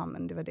fattade så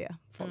men det var det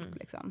folk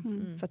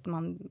liksom. För att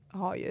man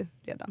har ju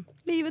redan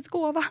livets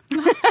gåva.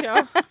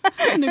 Ja.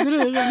 Nu går du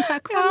runt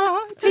här. Ja,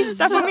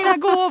 titta på mina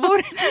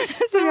gåvor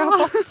som jag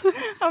har fått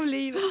av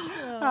livet.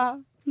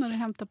 Ja. När du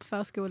hämtar på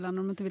förskolan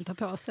och de inte vill ta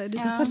på sig. Det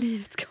är så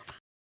livets gåva.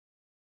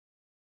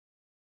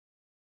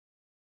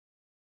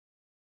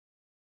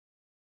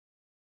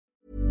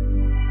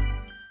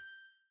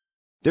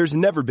 There's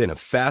never been a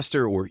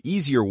faster or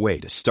easier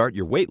way to start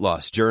your weight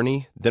loss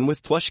journey than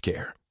with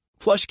PlushCare.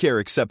 PlushCare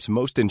accepts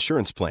most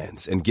insurance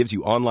plans and gives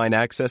you online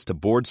access to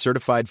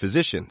board-certified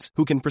physicians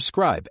who can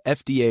prescribe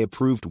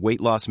FDA-approved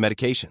weight loss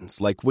medications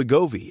like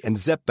Wegovy and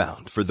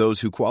Zepbound for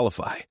those who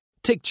qualify.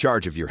 Take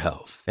charge of your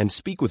health and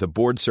speak with a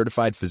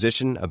board-certified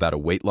physician about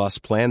a weight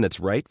loss plan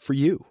that's right for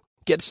you.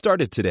 Get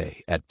started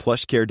today at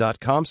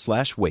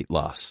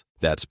plushcare.com/weightloss.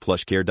 That's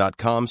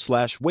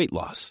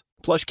plushcare.com/weightloss.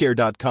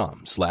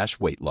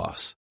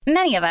 plushcare.com/weightloss.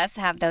 Many of us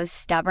have those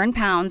stubborn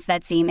pounds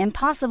that seem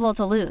impossible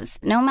to lose,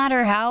 no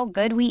matter how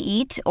good we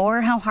eat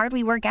or how hard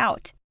we work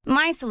out.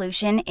 My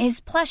solution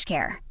is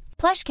PlushCare.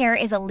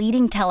 PlushCare is a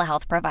leading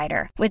telehealth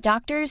provider with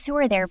doctors who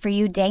are there for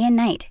you day and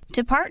night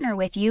to partner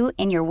with you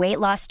in your weight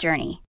loss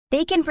journey.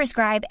 They can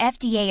prescribe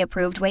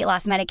FDA-approved weight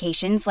loss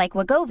medications like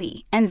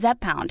Wegovy and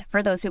Zepbound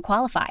for those who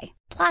qualify.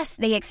 Plus,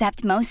 they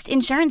accept most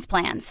insurance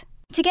plans.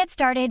 To get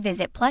started,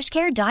 visit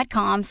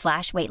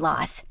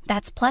plushcare.com/weightloss.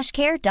 That's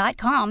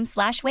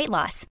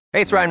plushcare.com/weightloss.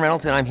 Hey, it's Ryan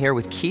Reynolds, and I'm here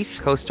with Keith,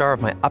 co-star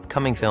of my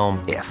upcoming film,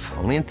 If,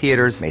 only in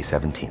theaters May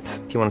 17th.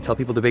 Do you want to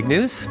tell people the big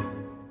news?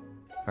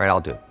 All right,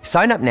 I'll do it.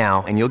 Sign up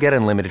now and you'll get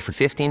unlimited for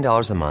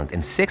 $15 a month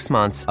and 6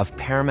 months of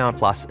Paramount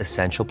Plus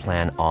Essential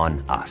Plan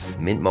on us.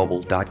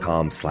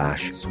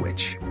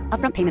 Mintmobile.com/switch.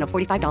 Upfront payment of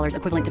 $45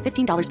 equivalent to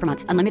 $15 per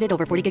month. Unlimited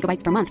over 40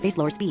 gigabytes per month. Face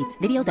lower speeds.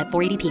 Videos at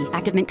 480p.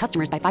 Active Mint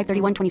customers by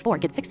 531.24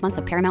 get 6 months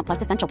of Paramount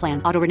Plus Essential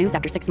Plan. Auto renews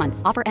after 6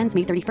 months. Offer ends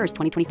May 31st,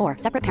 2024.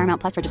 Separate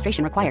Paramount Plus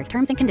registration required.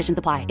 Terms and conditions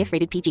apply if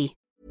rated PG.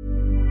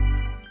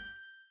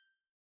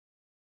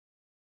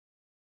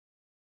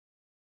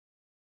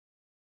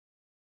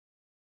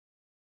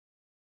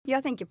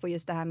 Jag tänker på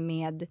just det här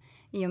med,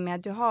 i och med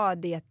att du har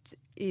det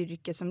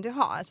yrke som du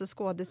har. Alltså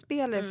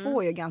skådespelare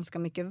får ju ganska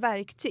mycket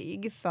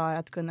verktyg för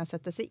att kunna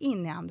sätta sig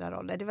in i andra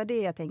roller. Det var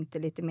det jag tänkte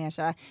lite mer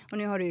så här. Och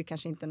nu har du ju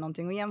kanske inte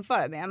någonting att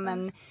jämföra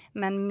med.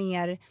 Men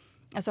mer,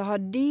 alltså har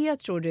det,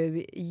 tror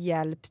du,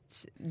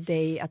 hjälpt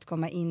dig att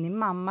komma in i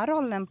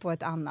mammarollen på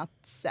ett annat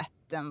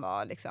sätt än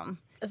vad liksom?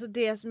 Alltså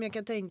det som jag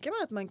kan tänka mig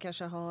att man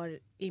kanske har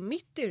i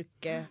mitt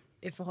yrke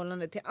i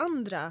förhållande till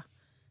andra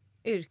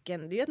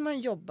yrken, det är att man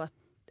jobbat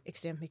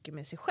extremt mycket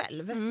med sig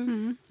själv.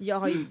 Jag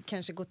har ju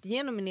kanske gått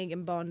igenom min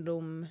egen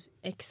barndom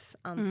x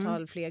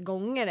antal fler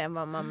gånger än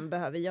vad man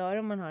behöver göra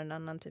om man har en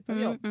annan typ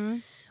av jobb.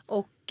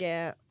 Och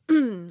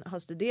har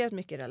studerat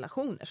mycket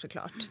relationer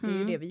såklart. Det är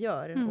ju det vi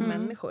gör och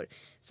människor.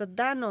 Så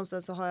där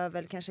någonstans så har jag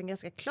väl kanske en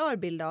ganska klar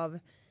bild av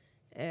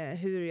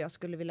hur jag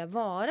skulle vilja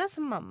vara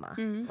som mamma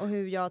och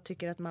hur jag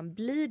tycker att man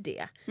blir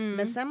det.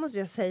 Men sen måste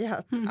jag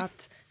säga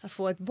att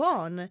få ett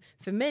barn,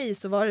 för mig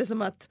så var det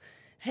som att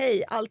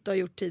hej, allt du har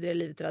gjort tidigare i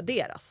livet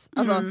raderas.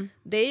 Alltså,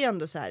 det är ju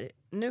ändå så här,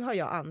 nu har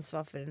jag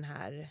ansvar för den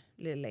här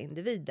lilla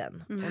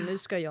individen. Och nu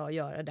ska jag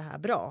göra det här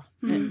bra.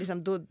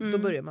 Liksom, då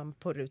börjar man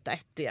på ruta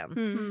 1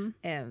 igen.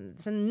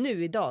 Sen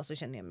nu idag så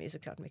känner jag mig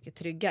såklart mycket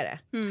tryggare.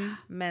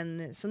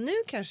 Men så nu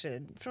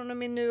kanske, från och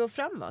med nu och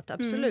framåt,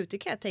 absolut. Det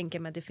kan jag tänka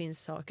mig att det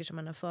finns saker som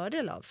man har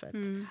fördel av. För att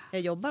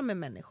jag jobbar med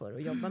människor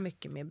och jobbar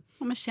mycket med...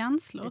 Och med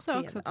känslor så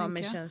också, ja,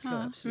 med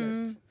känslor,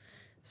 absolut.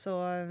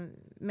 Så,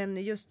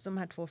 men just de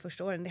här 2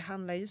 första åren, det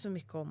handlar ju så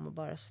mycket om att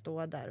bara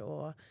stå där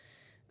och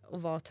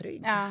vara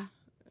trygg. Ja.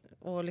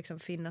 Och liksom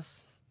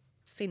finnas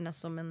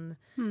som en,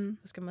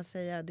 vad ska man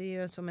säga, det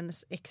är ju som en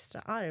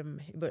extra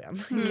arm i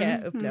början, kan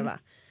jag uppleva.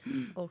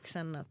 Och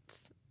sen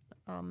att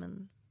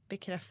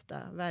bekräfta,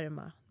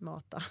 värma,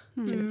 mata.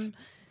 Typ.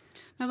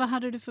 Men vad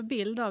hade du för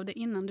bild av det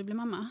innan du blev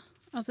mamma?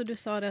 Alltså du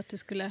sa det att du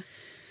skulle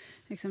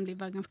liksom bli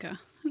ganska,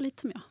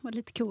 lite som jag, var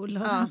lite cool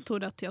och jag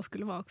trodde att jag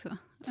skulle vara också.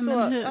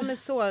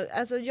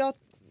 Alltså jag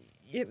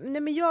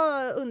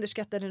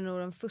underskattade nog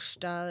de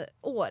första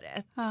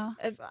året.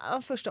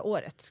 Första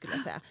året skulle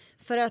jag säga.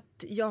 För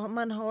att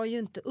man har ju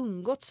inte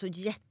umgått så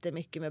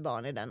jättemycket med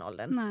barn i den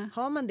åldern. Nej.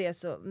 Har man det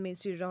så, min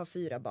syrra har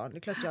 4 barn. Det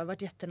är klart jag har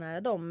varit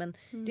jättenära dem. Men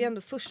det är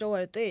ändå första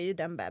året, då är ju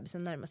den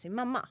bebisen närmare sin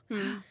mamma.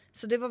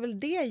 Så det var väl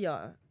det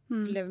jag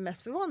blev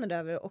mest förvånad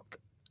över. Och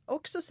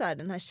också så här,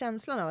 den här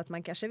känslan av att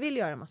man kanske vill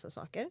göra massa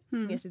saker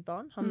med sitt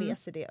barn. Ha med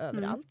sig det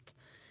överallt.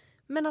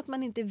 Men att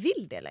man inte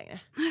vill det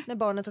längre. När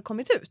barnet har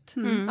kommit ut.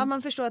 Att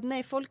man förstår att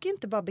nej, folk är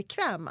inte bara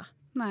bekväma.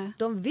 Nej.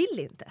 De vill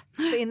inte.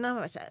 För innan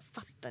var det så här,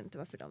 fattar inte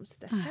varför de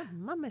sitter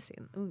hemma med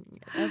sin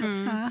unge. Alltså,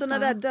 sådana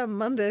där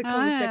dömande,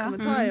 konstiga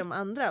kommentarer om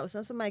andra. Och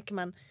sen så märker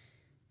man,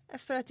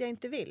 för att jag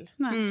inte vill.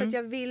 För att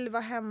jag vill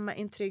vara hemma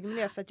i en trygg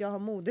miljö. För att jag har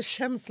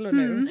moderskänslor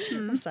nu.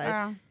 Så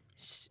här,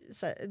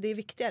 det är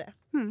viktigare.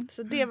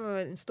 Så det var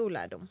en stor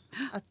lärdom.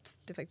 Att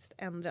det faktiskt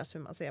ändras hur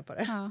man ser på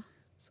det.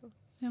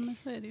 Ja, men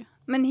så är det ju.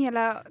 Men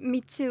hela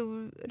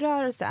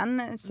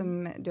MeToo-rörelsen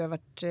som du har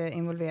varit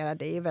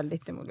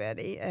väldigt involverad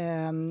i.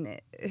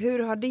 Hur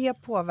har det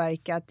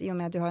påverkat i och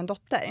med att du har en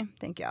dotter,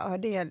 tänker jag? Har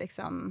det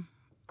liksom...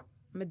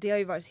 Men det har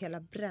ju varit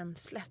hela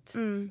bränslet.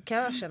 Kan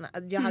jag känna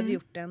att jag hade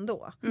gjort det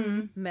ändå.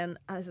 Men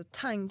alltså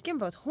tanken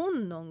på att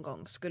hon någon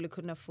gång skulle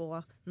kunna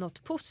få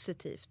något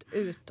positivt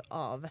ut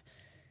av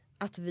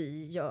att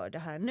vi gör det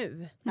här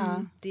nu.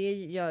 Det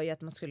gör ju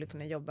att man skulle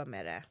kunna jobba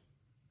med det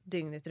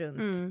dygnet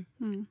runt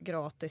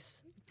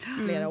gratis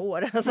flera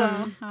år. Alltså,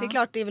 det är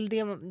klart, det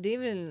är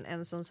väl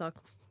en sån sak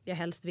jag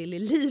helst vill i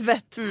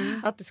livet.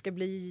 Att det ska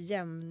bli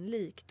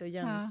jämlikt och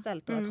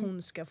jämställt och att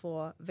hon ska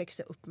få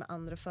växa upp med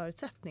andra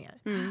förutsättningar.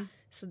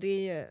 Så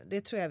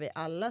det tror jag vi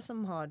alla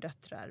som har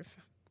döttrar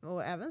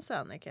och även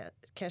söner kan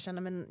jag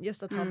känna, men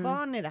just att ha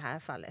barn i det här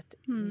fallet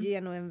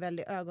ger nog en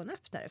väldig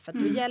ögonöppnare. För att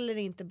då gäller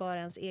det inte bara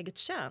ens eget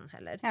kön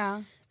heller.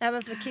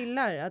 Även för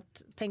killar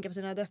att tänka på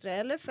sina döttrar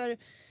eller för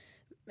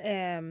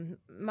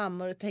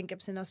mammor att tänka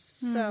på sina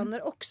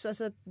söner också.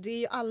 Så att det är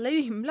ju, alla är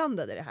ju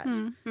inblandade i det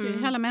här. Det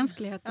är hela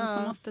mänskligheten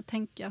som måste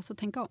tänka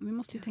om. Vi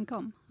måste ju tänka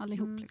om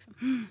allihop. Liksom.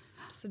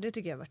 Så det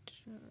tycker jag har varit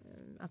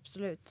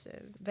absolut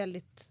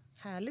väldigt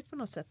härligt på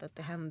något sätt att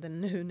det händer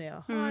nu när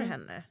jag har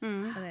henne.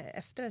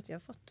 Efter att jag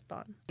har fått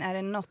barn. Är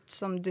det något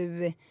som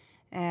du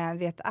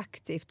vet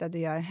aktivt att du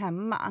gör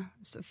hemma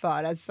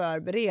för att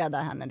förbereda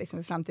henne liksom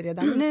för framtiden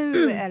redan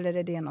nu? Eller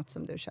är det något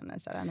som du känner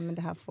så här, men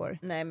det här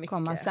får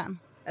komma sen?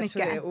 Jag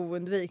tror det är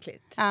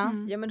oundvikligt.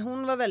 Ja, men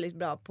hon var väldigt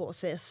bra på att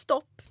säga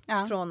stopp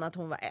från att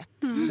hon var 1.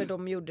 För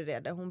de gjorde det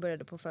där hon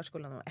började på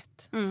förskolan och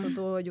 1. Så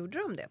då gjorde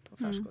de det på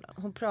förskolan.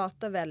 Hon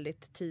pratade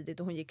väldigt tidigt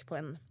och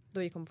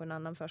då gick hon på en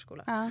annan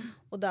förskola.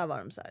 Och där var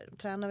de så här,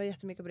 tränade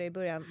jättemycket på det i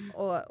början.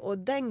 Och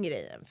den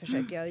grejen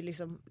försöker jag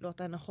liksom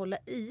låta henne hålla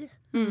i.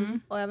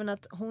 Och även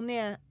att hon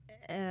är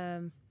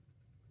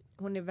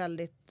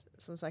väldigt,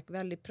 som sagt,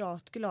 väldigt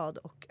pratglad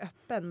och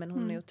öppen. Men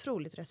hon är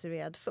otroligt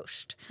reserverad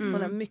först.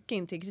 Hon har mycket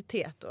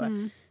integritet och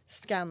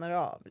skannar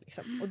av.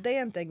 Liksom. Och det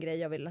är inte en grej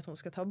jag vill att hon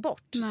ska ta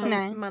bort.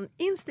 Som man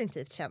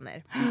instinktivt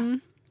känner.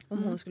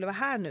 Om hon skulle vara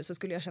här nu så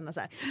skulle jag känna så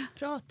här: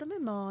 prata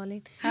med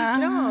Malin,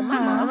 krama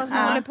Malin.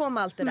 Man håller på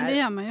med allt det där. Det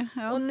gör man ju.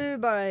 Ja. Och nu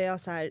bara är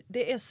jag så här: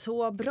 det är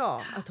så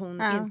bra att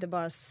hon inte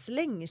bara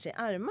slänger sig i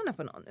armarna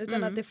på någon.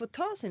 Utan att det får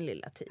ta sin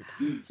lilla tid.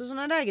 Så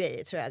sådana där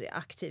grejer tror jag att jag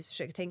aktivt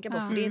försöker tänka på.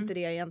 För det är inte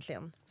det jag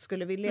egentligen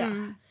skulle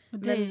vilja.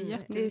 Det är Men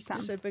jätte- jag är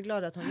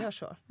superglad att hon gör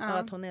så. Och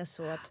att hon är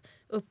så att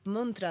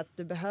uppmuntra att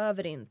du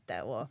behöver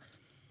inte. Och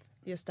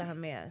just det här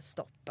med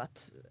stopp.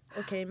 Att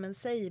okej, men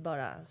säg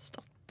bara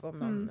stopp. Om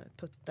någon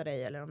puttar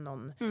dig eller om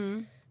någon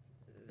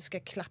ska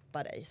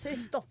klappa dig. Säg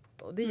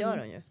stopp. Och det gör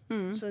hon ju.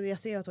 Så jag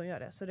ser att hon gör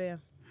det. Så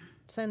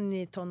sen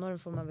i tonåren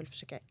får man väl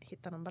försöka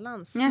hitta någon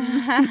balans.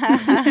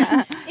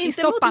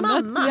 Inte mot mamma.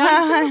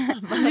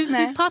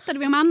 Nu pratade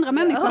vi om andra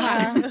människor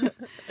här.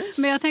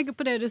 Men jag tänker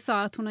på det du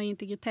sa, att hon har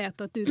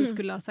integritet och att du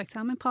skulle ha sagt så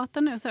här, men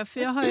prata nu. Så här, för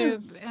jag har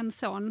ju en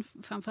son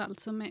framförallt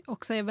som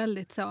också är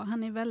väldigt så.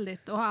 Han är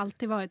väldigt, och har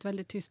alltid varit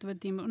väldigt tyst och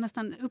väldigt dimmig och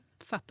nästan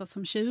uppfattas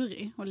som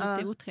tjurig och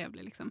lite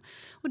otrevlig. Liksom.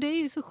 Och det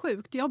är ju så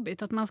sjukt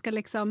jobbigt att man ska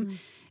liksom...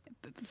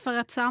 för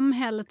att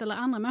samhället eller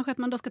andra människor, att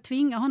man då ska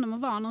tvinga honom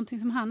att vara någonting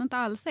som han inte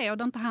alls är och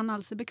där inte han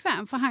alls är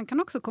bekväm. För han kan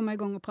också komma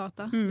igång och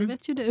prata. Det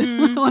vet ju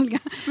du, Olga.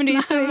 Men det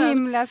är så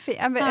himla fint.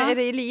 Är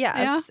det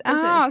Elias?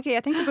 Ja, okej,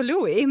 jag tänkte på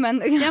Louis.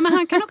 Men... ja, men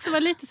han kan också vara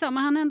lite så,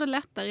 men han är ändå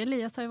lättare.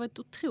 Elias har ju varit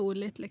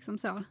otroligt liksom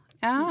så.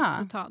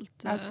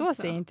 Totalt. Ja, så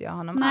ser inte jag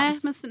honom nej,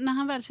 alls. Men när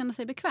han väl känner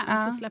sig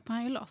bekväm så släpper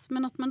han ju loss.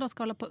 Men att man då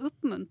ska hålla på och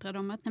uppmuntra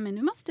dem att nej, men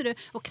nu måste du,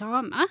 och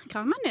krama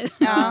nu.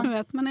 Ja.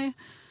 Vet,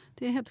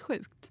 det är helt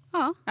sjukt.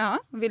 Ja.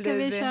 Ska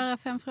vi köra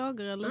 5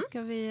 frågor eller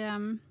ska vi...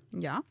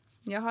 Ja,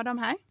 jag har dem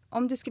här.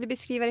 Om du skulle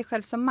beskriva dig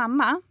själv som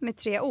mamma med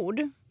 3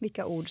 ord,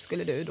 vilka ord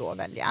skulle du då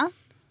välja?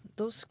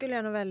 Då skulle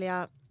jag nog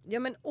välja,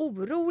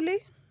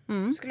 orolig.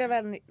 Skulle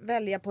jag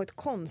välja på ett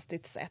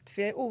konstigt sätt.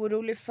 För jag är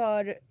orolig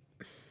för...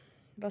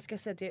 Vad ska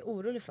jag säga att jag är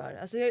orolig för?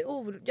 Alltså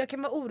jag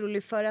kan vara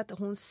orolig för att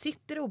hon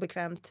sitter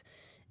obekvämt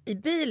i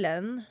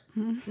bilen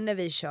när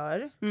vi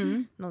kör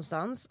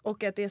någonstans.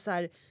 Och att det är så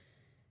här...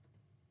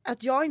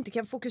 Att jag inte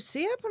kan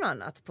fokusera på något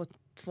annat på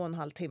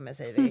 2,5 timmar,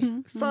 säger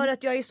vi. För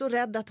att jag är så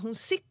rädd att hon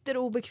sitter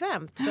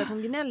obekvämt. För att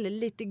hon gnäller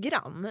lite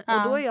grann.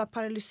 Och då är jag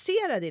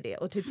paralyserad i det.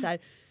 Och typ så här,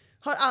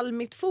 har all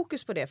mitt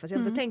fokus på det fast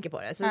jag inte tänker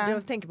på det. Så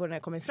jag tänker på det när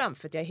jag kommer fram.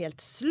 För att jag är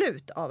helt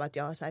slut av att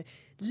jag har så här,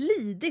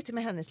 lidit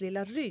med hennes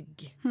lilla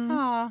rygg.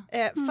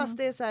 Fast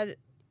det är så här,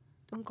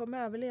 hon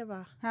kommer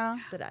överleva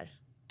det där.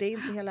 Det är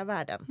inte hela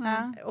världen.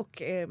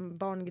 Och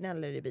barn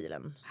gnäller i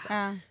bilen.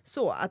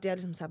 Så att jag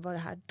liksom så här, var det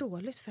här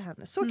dåligt för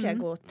henne? Så kan jag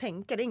gå och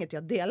tänka. Det är inget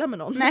jag delar med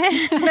någon.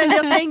 Men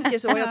jag tänker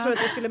så. Jag tror att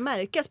det skulle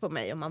märkas på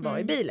mig om man var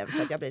i bilen.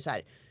 För att jag blir så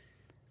här,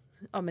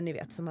 ja men ni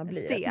vet som man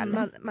blir.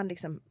 Stel. Man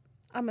liksom,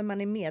 ja men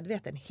man är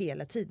medveten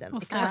hela tiden.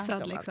 Och exakt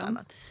om liksom. allt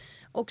annat.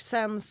 Och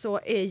sen så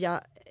är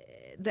jag...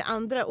 Det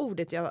andra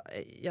ordet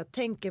jag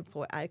tänker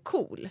på är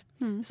cool.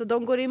 Så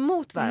de går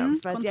emot varandra.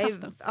 För att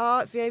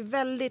jag är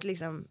väldigt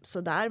liksom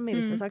sådär med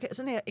vissa saker.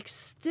 Sen är jag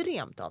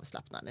extremt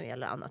avslappnad när det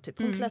gäller annat. Typ,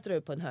 hon klättrar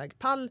upp på en hög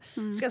pall.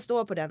 Ska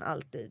stå på den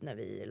alltid när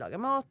vi lagar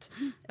mat.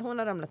 Hon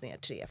har ramlat ner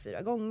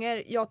 3-4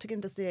 gånger. Jag tycker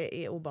inte att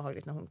det är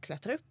obehagligt när hon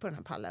klättrar upp på den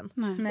här pallen.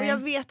 Och jag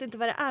vet inte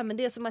vad det är. Men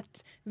det är som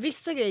att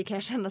vissa grejer kan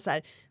jag känna så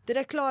här. Det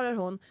där klarar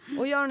hon.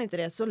 Och gör hon inte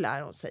det så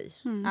lär hon sig.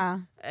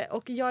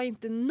 Och jag är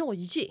inte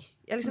nojig.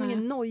 Jag är liksom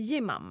ingen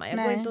nojig mamma. Jag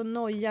går inte och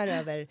nojar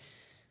över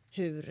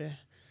hur...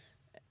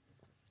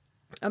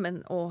 Ja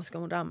men, ska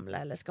hon ramla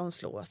eller ska hon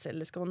slå sig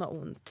eller ska hon ha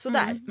ont?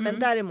 Sådär. Men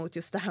däremot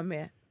just det här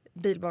med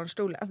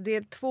bilbarnstol. Alltså det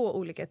är 2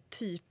 olika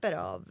typer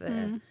av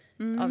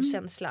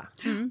känsla.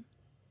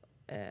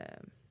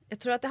 Jag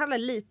tror att det handlar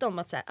lite om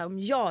att säga, om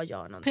jag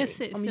gör någonting.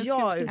 Precis, om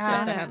jag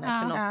utsätter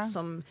henne för något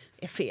som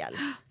är fel.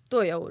 Då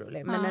är jag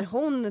orolig. Men när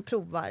hon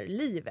provar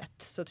livet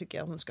så tycker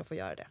jag hon ska få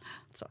göra det.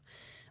 Så.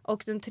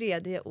 Och den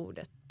tredje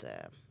ordet,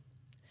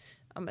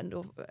 men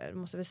då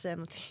måste vi säga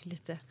något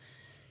lite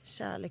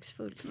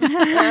kärleksfullt.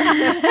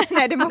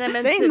 Nej, det måste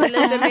men typ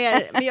lite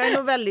mer, men jag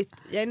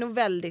är nog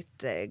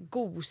väldigt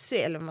gosig,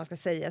 eller vad man ska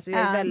säga. Så jag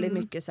är väldigt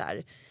mycket så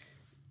här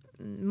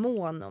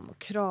mån om att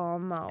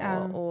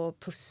krama och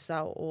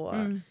pussa och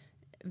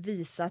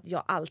visa att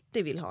jag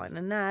alltid vill ha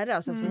henne nära.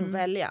 Och så får hon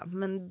välja.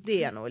 Men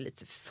det är nog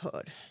lite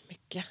för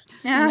mycket.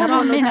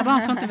 Mina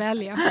barn får inte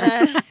välja.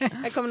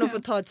 Jag kommer nog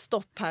få ta ett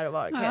stopp här och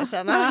var, kan jag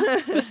känna.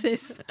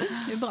 Precis.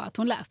 Det är bra att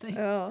hon lär sig.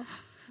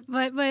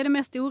 Vad är det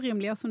mest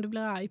orimliga som du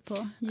blir arg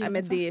på? Nej,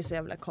 men det är så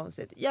jävla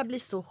konstigt. Jag blir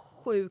så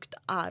sjukt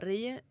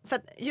arg. För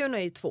att Juno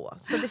är ju 2.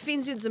 Så det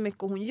finns ju inte så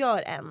mycket hon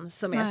gör än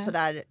som är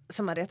sådär,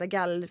 som har retat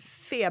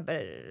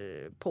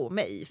gallfeber på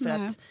mig. För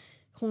att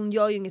hon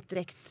gör ju inget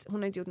direkt,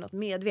 hon har inte gjort något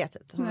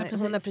medvetet. Hon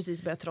har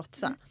precis börjat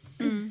trotsa.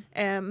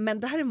 Men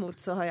däremot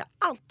så har jag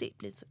alltid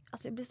blivit så,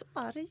 alltså jag blir så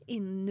arg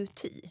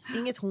inuti.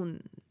 Inget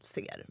hon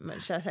ser,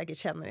 men säkert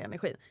känner i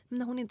energin. Men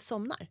när hon inte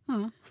somnar.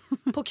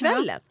 På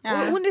kvällen. Och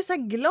hon är så här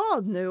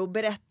glad nu och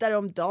berättar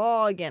om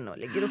dagen och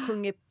ligger och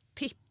sjunger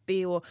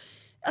Pippi och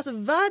alltså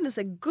världens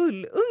så här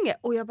gullunge.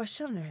 Och jag bara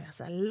känner hur jag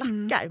så här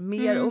lackar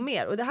mer och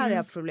mer. Och det här är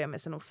jag problem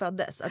med sen hon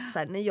föddes. Att så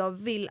här, när jag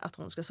vill att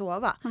hon ska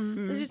sova.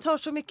 Det tar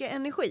så mycket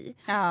energi.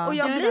 Och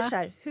jag blir så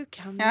här, hur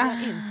kan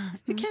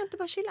hur kan jag inte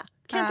bara chilla?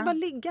 Kan jag inte bara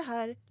ligga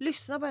här,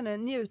 lyssna på henne,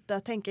 njuta,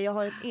 tänka jag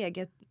har ett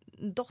eget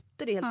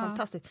dotter, det är helt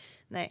fantastiskt.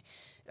 Nej.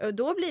 Och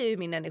då blir ju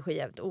min energi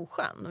jävligt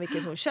oskön,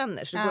 vilket hon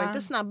känner. Så det går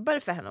inte snabbare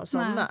för henne att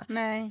somna.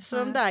 Nej. Så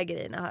de där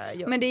grejerna har jag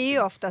gjort. Men det är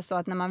ju ofta så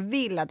att när man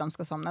vill att de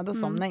ska somna, då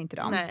somnar inte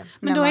de. Nej.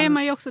 Men då är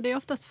man ju också, det är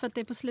oftast för att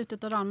det är på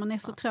slutet av dagen, man är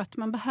så trött.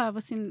 Man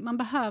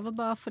behöver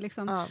bara få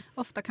liksom,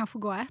 ofta kanske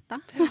gå och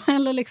äta.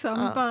 Eller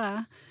liksom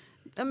bara...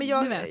 Ja, men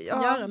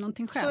göra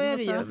någonting själv. Så är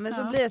det ju. Men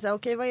så blir jag så här,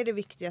 okej, vad är det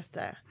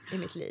viktigaste i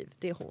mitt liv?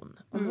 Det är hon.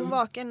 Om hon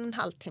vakar en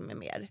halvtimme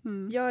mer,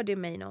 gör det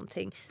mig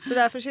någonting. Så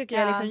därför försöker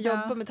jag liksom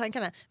jobba med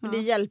tankarna. Men det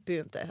hjälper ju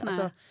inte.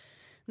 Alltså,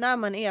 när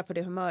man är på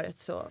det humöret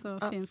så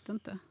finns det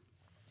inte.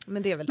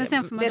 Men det är väl men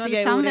sen får man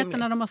dåligt samvete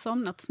när de har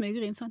somnat och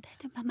smyger in så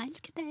att mamma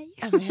älskar dig.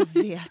 Ja, men jag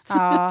vet.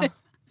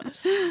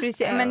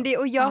 Precis. Men det,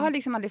 och jag har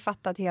liksom aldrig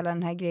fattat hela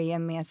den här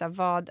grejen med så här,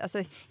 vad,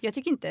 alltså, jag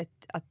tycker inte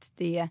att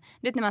det är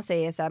när man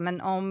säger så här,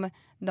 men om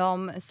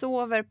de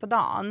sover på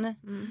dagen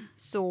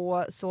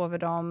så sover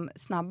de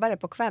snabbare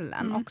på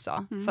kvällen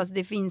också. Fast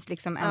det finns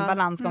liksom en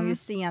balansgång ju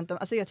sent.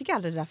 Alltså jag tycker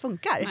aldrig det där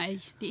funkar. Nej,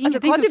 det är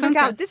ingenting alltså, som du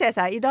brukar alltid säga så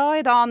här, idag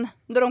är dagen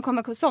då de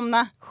kommer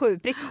somna 7.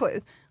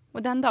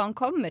 Och den dagen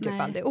kommer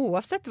typ aldrig,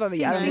 oavsett vad vi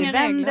gör. Och vi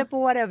vänder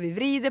på det och vi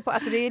vrider på.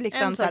 Alltså det är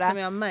liksom en sak som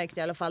jag har märkt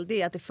i alla fall,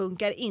 det är att det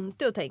funkar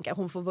inte att tänka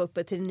hon får vara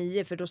uppe till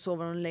 9 för då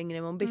sover hon längre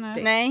än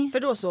bitti. Nej. För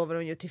då sover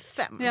hon ju till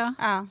 5.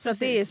 Så att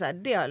det är så här,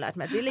 det har jag lärt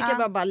mig. Det är lika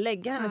bra att bara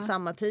lägga henne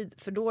samma tid,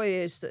 för då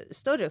är det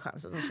större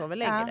chans att hon sover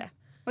längre.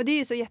 Och det är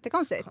ju så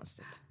jättekonstigt.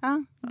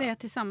 Det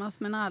tillsammans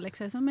med när Alex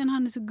säger, men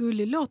han är så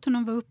gullig, låt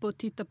honom vara uppe och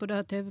titta på det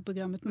här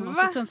tv-programmet med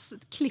oss. Och sen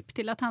klipp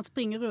till att han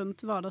springer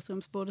runt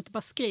vardagsrumsbordet och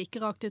bara skriker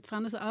rakt ut för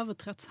han är så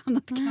övertrött så han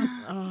inte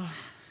kan.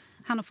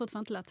 Han har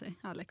fortfarande inte lärt sig,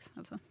 Alex.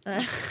 Alltså.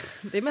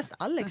 Det är mest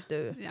Alex du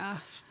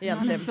egentligen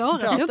han är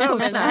svårast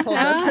uppfostran.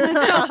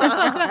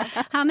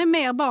 Han är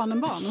mer barn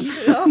än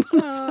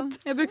barnen.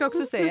 Jag brukar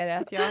också säga det,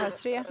 att jag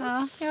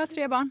har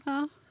 3 barn.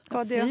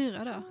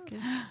 4 då. Okay.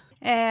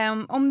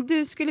 Om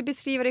du skulle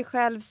beskriva dig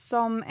själv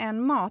som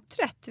en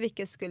maträtt,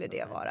 vilket skulle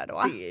det vara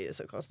då? Det är ju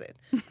så konstigt.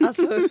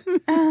 Alltså,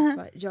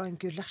 jag är en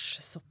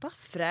gulaschsoppa,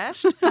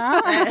 fräscht.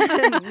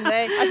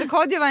 Nej. Alltså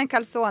Kodjo var en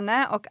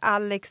calzone och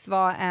Alex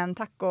var en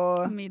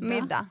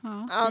taco-middag.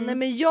 Nej,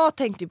 men jag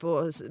tänkte ju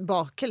på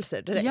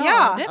bakelser direkt.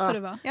 Ja, det får det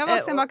vara. Jag var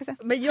också en bakelse.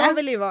 Men jag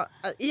vill ju vara,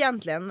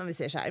 egentligen om vi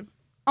säger så här.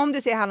 Om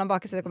du ser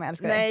hallonbakelse så kommer jag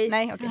älska dig.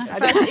 Nej, okej.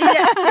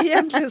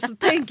 Egentligen så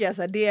tänker jag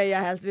så här, det jag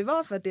helst vill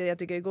vara, för att det jag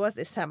tycker är godast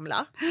är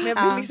semla. Men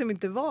jag vill liksom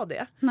inte vara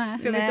det. För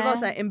jag vill inte vara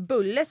så här, en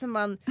bulle som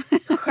man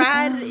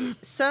skär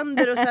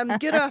sönder och sen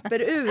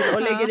gröper ur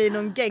och lägger i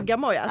någon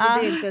geggamoja.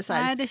 Alltså det är inte så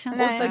här.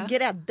 Och så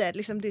grädde,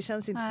 liksom, det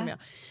känns inte som jag.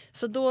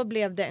 Så då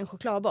blev det en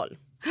chokladboll.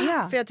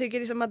 För jag tycker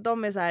liksom att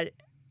de är så här,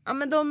 ja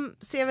men de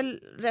ser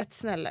väl rätt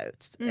snälla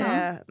ut.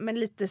 Men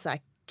lite så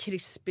här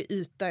krispig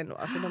yta ändå.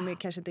 Alltså de är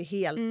kanske inte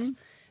helt...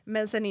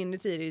 Men sen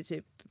inuti är det ju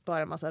typ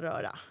bara en massa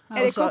röra.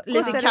 Är det kokos,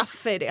 lite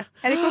kaffe i det.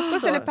 Är det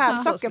kokos eller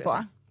pärlsocker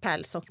på?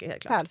 Pärlsocker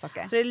helt klart.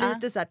 Pärlsocker. Så det är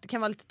lite så här, det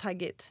kan vara lite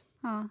taggigt.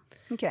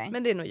 Okay.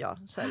 Men det är nog jag.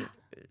 Så här,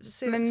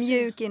 men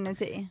mjuk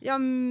inuti? Ja,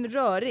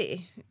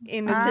 rörig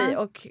inuti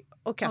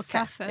och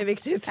kaffe är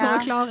viktigt.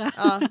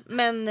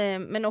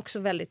 Men också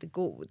väldigt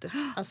god.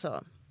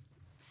 Alltså,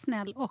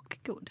 snäll och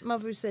god. Man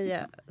får ju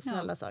säga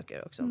snälla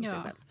saker också om sig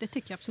själv. Det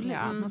tycker jag absolut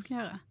att man ska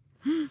göra.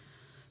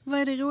 Vad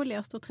är det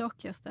roligaste och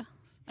tråkigaste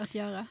att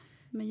göra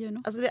med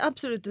Juno? Alltså det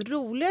absolut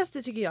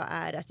roligaste tycker jag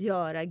är att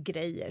göra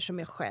grejer som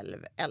jag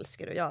själv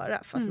älskar att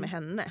göra, fast med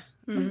henne.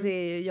 Alltså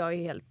jag är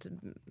helt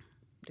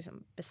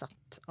liksom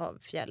besatt av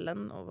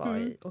fjällen och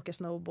åka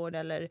snowboard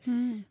eller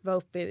vara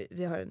uppe,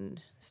 vi har en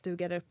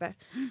stuga där uppe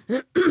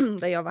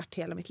där jag har varit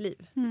hela mitt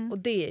liv. Och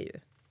det är ju,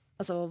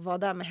 alltså att vara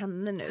där med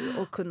henne nu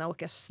och kunna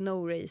åka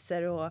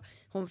snowracer och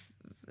hon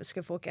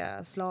ska få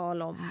åka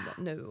slalom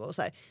nu och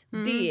så här.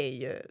 Det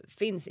är ju,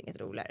 finns inget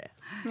roligare.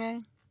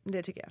 Nej.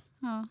 Det tycker jag.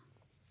 Ja.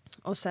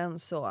 Och sen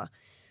så,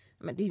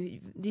 men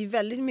det är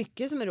väldigt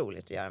mycket som är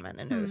roligt att göra med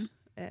henne nu.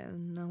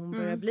 När hon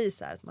börjar bli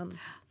så här att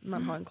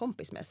man har en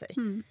kompis med sig.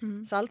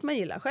 Så allt man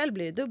gillar själv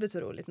blir dubbelt så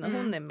roligt när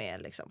hon är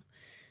med liksom.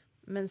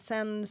 Men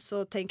sen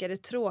så tänker jag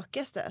det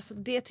tråkigaste, alltså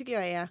det tycker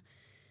jag är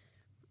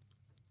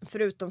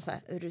förutom så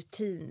här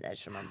rutiner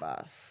som man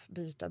bara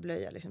byta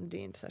blöja, liksom, det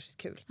är inte särskilt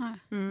kul.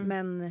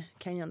 Men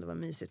kan ju ändå vara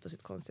mysigt på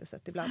sitt konstiga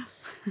sätt ibland.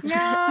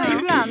 Ja,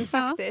 ibland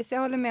faktiskt. Jag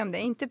håller med om det.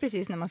 Inte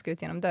precis när man ska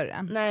ut genom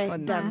dörren. Nej,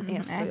 den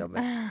är så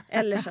jobbig.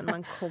 Eller sen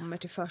man kommer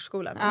till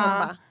förskolan och man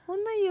bara, hon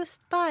har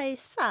just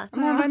bajsat. Och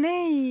man bara,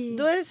 nej.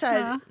 Då är det så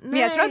här, Men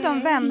jag tror att de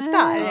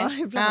väntar.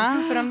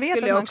 Ibland. För de vet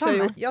skulle att jag man också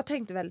kommer. gjort. Jag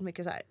tänkte väldigt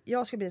mycket så här,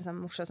 jag ska bli en sån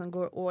morsa som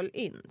går all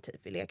in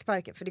typ i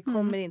lekparken. För det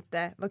kommer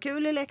inte vara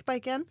kul i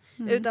lekparken.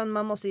 Utan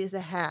man måste ge sig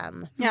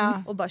hän.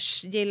 Och bara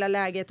gilla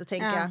läget och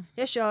tänka,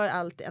 jag kör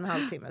allt en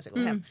halvtimme så jag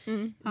går hem.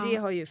 Det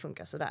har ju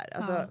funkat sådär.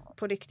 Alltså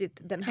på riktigt,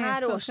 den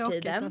här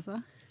årstiden.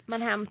 Alltså.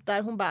 Man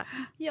hämtar, hon bara,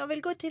 jag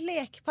vill gå till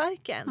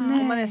lekparken.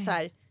 Och man är så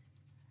här,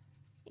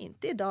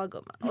 inte idag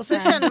gumman. Och så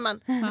känner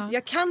man,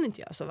 jag kan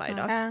inte göra så varje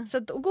dag. Så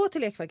att gå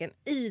till lekparken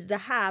i det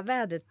här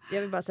vädret,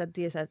 jag vill bara säga att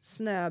det är så här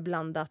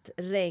snöblandat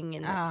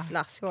regn,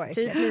 slask,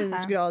 typ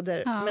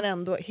minusgrader, men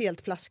ändå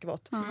helt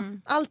plaskvått.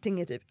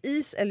 Allting är typ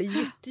is eller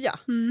gyttja.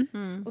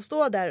 Och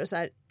stå där och så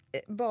här,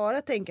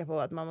 bara tänka på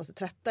att man måste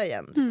tvätta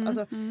igen.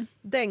 Alltså,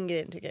 den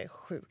grejen tycker jag är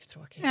sjukt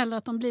tråkig. Eller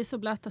att de blir så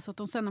blöta så att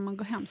de sen när man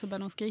går hem så börjar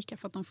de skrika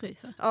för att de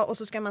fryser. Ja, och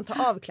så ska man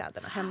ta av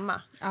kläderna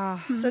hemma.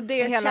 Så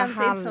det känns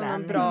inte som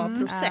en bra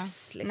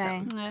process.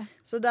 Liksom. Nej.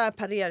 Så där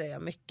parerar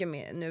jag mycket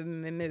med, nu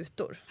med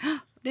mutor.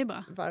 Det är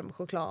bra. Varm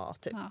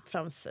choklad typ,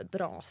 framför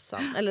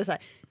brasan. Eller så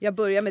här, jag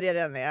börjar med det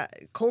redan när jag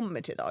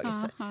kommer till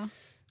dagis.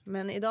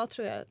 Men idag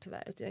tror jag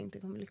tyvärr att jag inte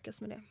kommer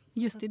lyckas med det.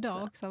 Just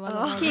idag också.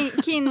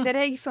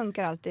 Kinderägg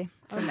funkar alltid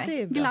för mig.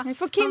 Det är bra. Glass. Vi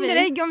får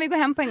kinderägg om vi går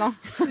hem på en gång.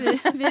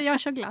 Jag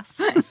kör glass.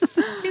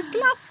 Finns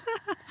glass.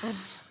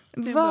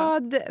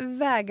 Vad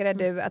vägrar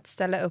du att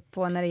ställa upp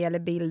på när det gäller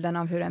bilden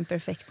av hur en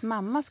perfekt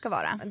mamma ska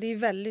vara? Det är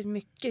väldigt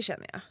mycket,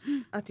 känner jag.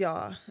 Att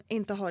jag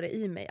inte har det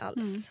i mig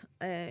alls.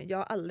 Jag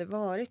har aldrig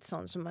varit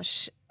sån som har,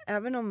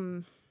 även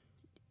om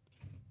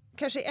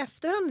kanske i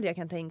efterhand jag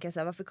kan tänka så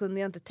här, varför kunde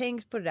jag inte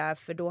tänkt på det där,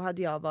 för då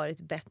hade jag varit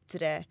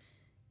bättre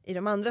i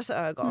de andras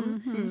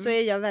ögon. Så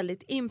är jag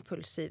väldigt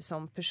impulsiv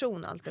som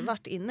person, alltid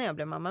varit innan jag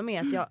blev mamma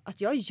med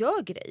att jag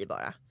gör grejer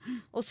bara.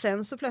 Och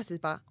sen så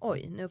plötsligt bara,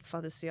 oj, nu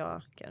uppfattas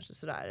jag kanske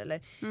sådär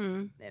eller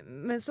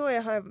men så har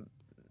jag,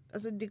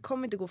 alltså det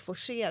kommer inte gå att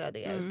forcera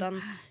det,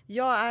 utan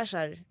jag är så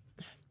här,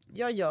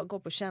 jag går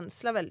på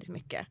känsla väldigt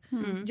mycket.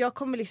 Jag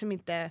kommer liksom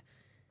inte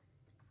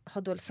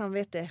ha dåligt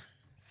samvete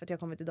för att jag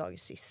kommer till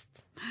dagis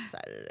sist. Så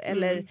här,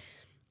 eller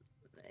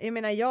jag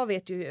menar, jag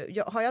vet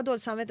ju, har jag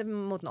dåligt samvete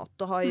mot något,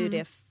 då har jag ju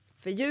det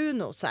för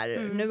Juno. Så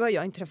här. Nu har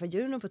jag inte träffat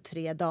Juno på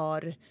 3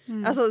 dagar.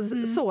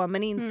 Alltså så,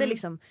 men inte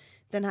liksom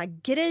den här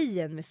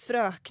grejen med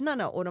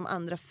fröknarna och de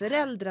andra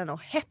föräldrarna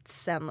och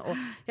hetsen. Och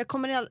jag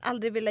kommer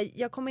aldrig vilja,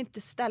 jag kommer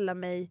inte ställa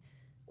mig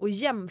och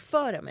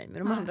jämföra mig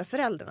med de andra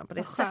föräldrarna på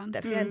det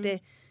sättet. För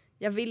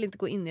jag vill inte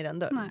gå in i den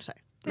dörren. Så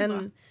här.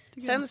 Men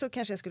sen så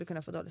kanske jag skulle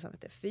kunna få dåligt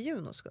samvete för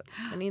Junos skull.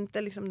 Men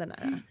inte liksom den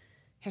här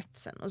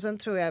hetsen. Och sen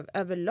tror jag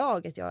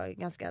överlag att jag är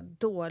ganska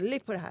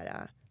dålig på det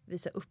här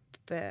visa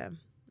upp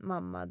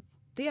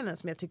mammadelen,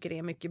 som jag tycker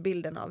är mycket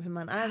bilden av hur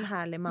man är en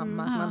härlig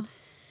mamma. Att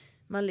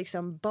man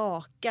liksom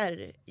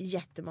bakar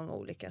jättemånga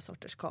olika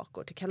sorters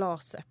kakor till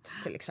kalaset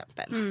till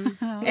exempel.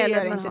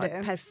 Eller att man har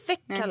ett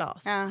perfekt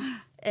kalas.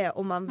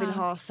 Och man vill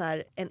ha så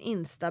här en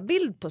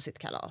instabild på sitt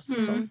kalas.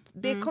 Och sånt.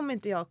 Det kommer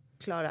inte jag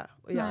klara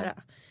att göra.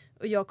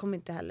 Och jag kommer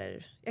inte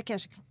heller, jag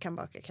kanske kan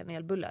baka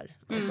kanelbullar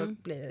och så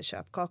blir det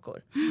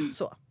köpkakor.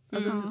 Så.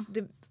 Alltså,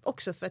 det,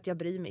 också för att jag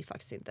bryr mig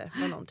faktiskt inte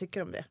vad någon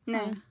tycker om det.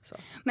 Nej. Så.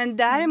 Men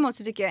däremot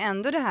så tycker jag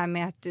ändå det här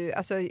med att du,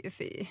 alltså,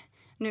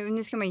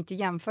 nu ska man ju inte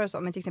jämföra så,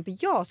 men till exempel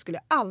jag skulle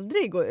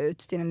aldrig gå ut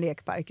till en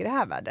lekpark i det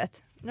här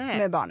vädret.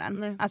 Med barnen.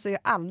 Nej. Alltså jag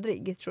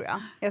aldrig, tror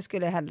jag. Jag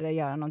skulle hellre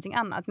göra någonting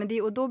annat.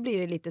 Men och då blir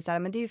det lite så här,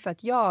 men det är ju för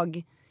att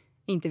jag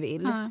inte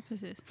vill.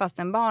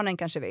 Fastän barnen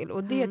kanske vill.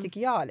 Och det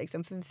tycker jag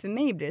liksom, för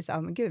mig blir det så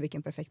här, men gud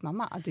vilken perfekt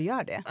mamma att du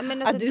gör det.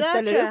 Men alltså, att du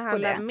ställer upp på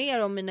det.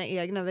 Mer om mina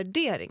egna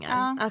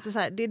värderingar. Alltså, så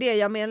här, det är det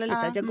jag menar lite,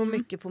 att jag går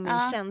mycket på min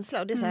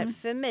känsla. Och det är så här,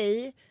 för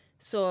mig,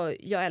 så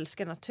jag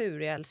älskar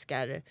natur, jag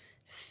älskar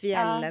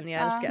fjällen,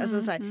 jag älskar,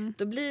 alltså, så här,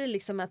 då blir det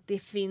liksom att det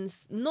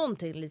finns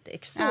någonting lite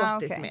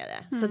exotiskt med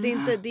det. Så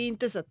det är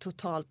inte så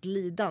totalt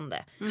lidande.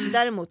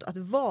 Däremot att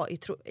vara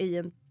i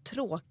en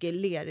tråkig,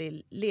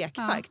 lerig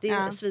lekpark, det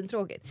är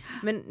svintråkigt.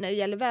 Men när det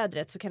gäller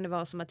vädret så kan det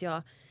vara som att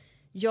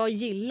jag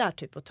gillar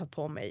typ att ta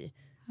på mig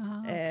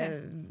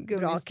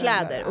bra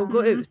kläder och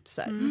gå ut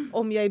så här,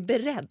 om jag är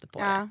beredd på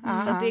det.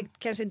 Så att det är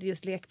kanske inte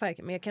just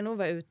lekparken, men jag kan nog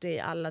vara ute i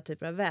alla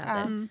typer av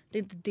väder. Det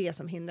är inte det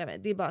som hindrar mig.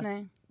 Det är bara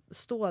att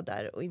stå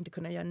där och inte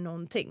kunna göra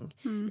någonting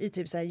i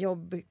typ så här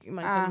jobb,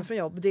 man kommer från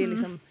jobb, det är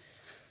liksom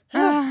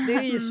det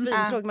är ju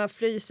svintråkigt, man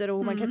fryser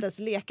och man kan inte ens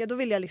leka. Då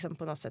vill jag liksom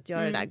på något sätt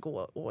göra det där,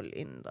 gå all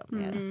in då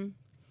med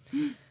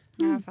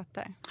Jag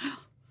fattar.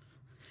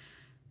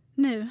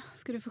 Nu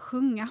ska du få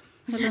sjunga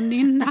eller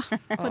nynna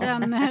på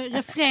den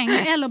refräng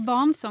eller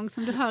barnsång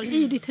som du hör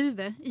i ditt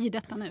huvud i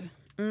detta nu.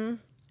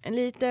 En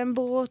liten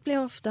båt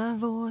blir ofta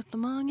våt och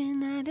magen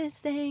när det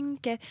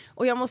stänker.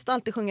 Och jag måste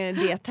alltid sjunga i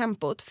det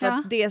tempot. För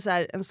att det är så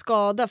här en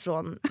skada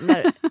från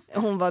när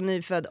hon var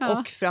nyfödd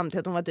och fram till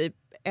att hon var typ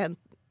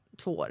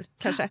 2 år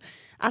kanske.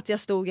 Att jag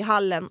stod i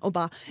hallen och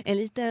bara en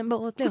liten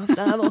båt blev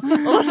ofta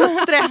och så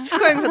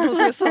stresssjöng för att hon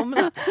skulle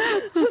somna.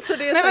 Så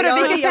det är men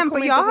så, vilket tempo?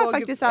 Jag har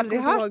faktiskt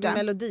aldrig hört den.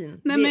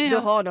 Melodin. Nej, Du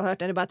har hört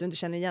den, det är bara att du inte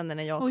känner igen den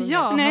när jag och sjunger. jag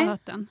har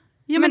hört den.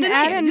 Ja, men den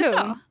är den ju lugn?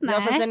 så. Nej.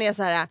 Ja, fast den är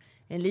så här.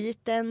 En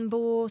liten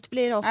båt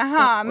blir ofta.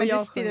 Aha, men och jag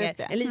du spelar sjunger upp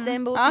det. en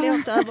liten båt blir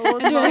ofta båt.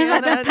 Du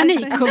har det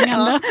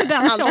paniksjungandet.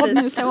 Den sov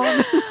nu så.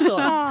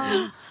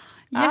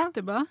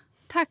 Jättebra.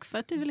 Tack för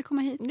att du ville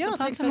komma hit. Ja,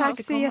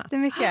 tack så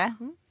jättemycket.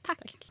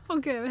 Tack. Åh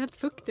gud, jag är helt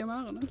fuktig om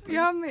öronen.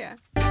 Jag med.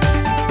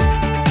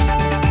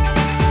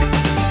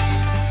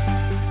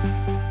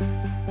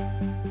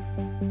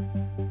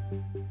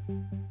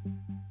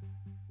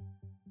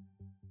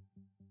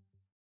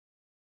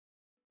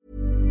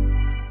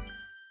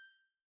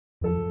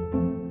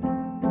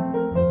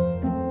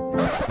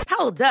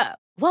 Hold up.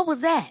 What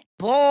was that?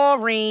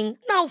 Boring.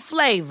 No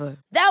flavor.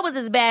 That was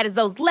as bad as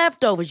those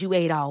leftovers you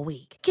ate all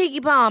week.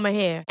 Keke Palmer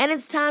here, and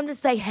it's time to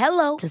say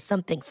hello to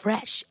something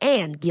fresh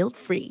and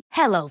guilt-free.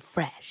 Hello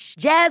Fresh.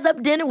 Jazz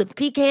up dinner with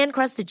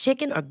pecan-crusted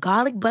chicken or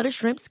garlic butter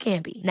shrimp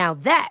scampi. Now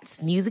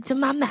that's music to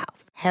my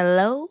mouth.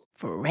 Hello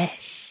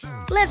Fresh.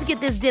 Let's get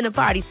this dinner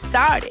party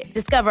started.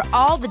 Discover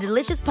all the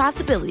delicious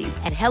possibilities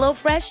at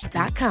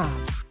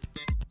hellofresh.com.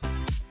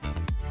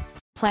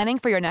 Planning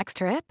for your next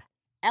trip?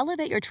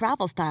 Elevate your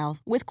travel style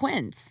with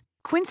Quince.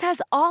 Quince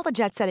has all the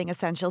jet-setting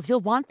essentials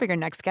you'll want for your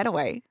next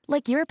getaway,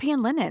 like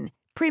European linen,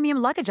 premium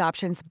luggage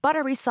options,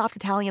 buttery soft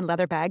Italian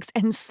leather bags,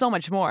 and so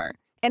much more.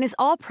 And is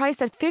all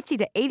priced at 50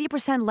 to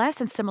 80% less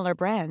than similar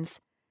brands.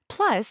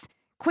 Plus,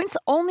 Quince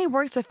only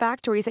works with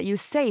factories that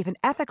use safe and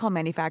ethical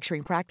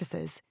manufacturing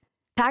practices.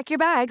 Pack your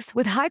bags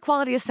with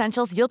high-quality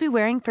essentials you'll be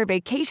wearing for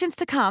vacations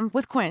to come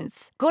with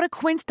Quince. Go to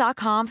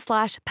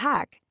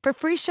quince.com/pack for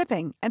free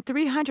shipping and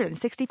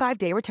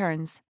 365-day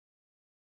returns.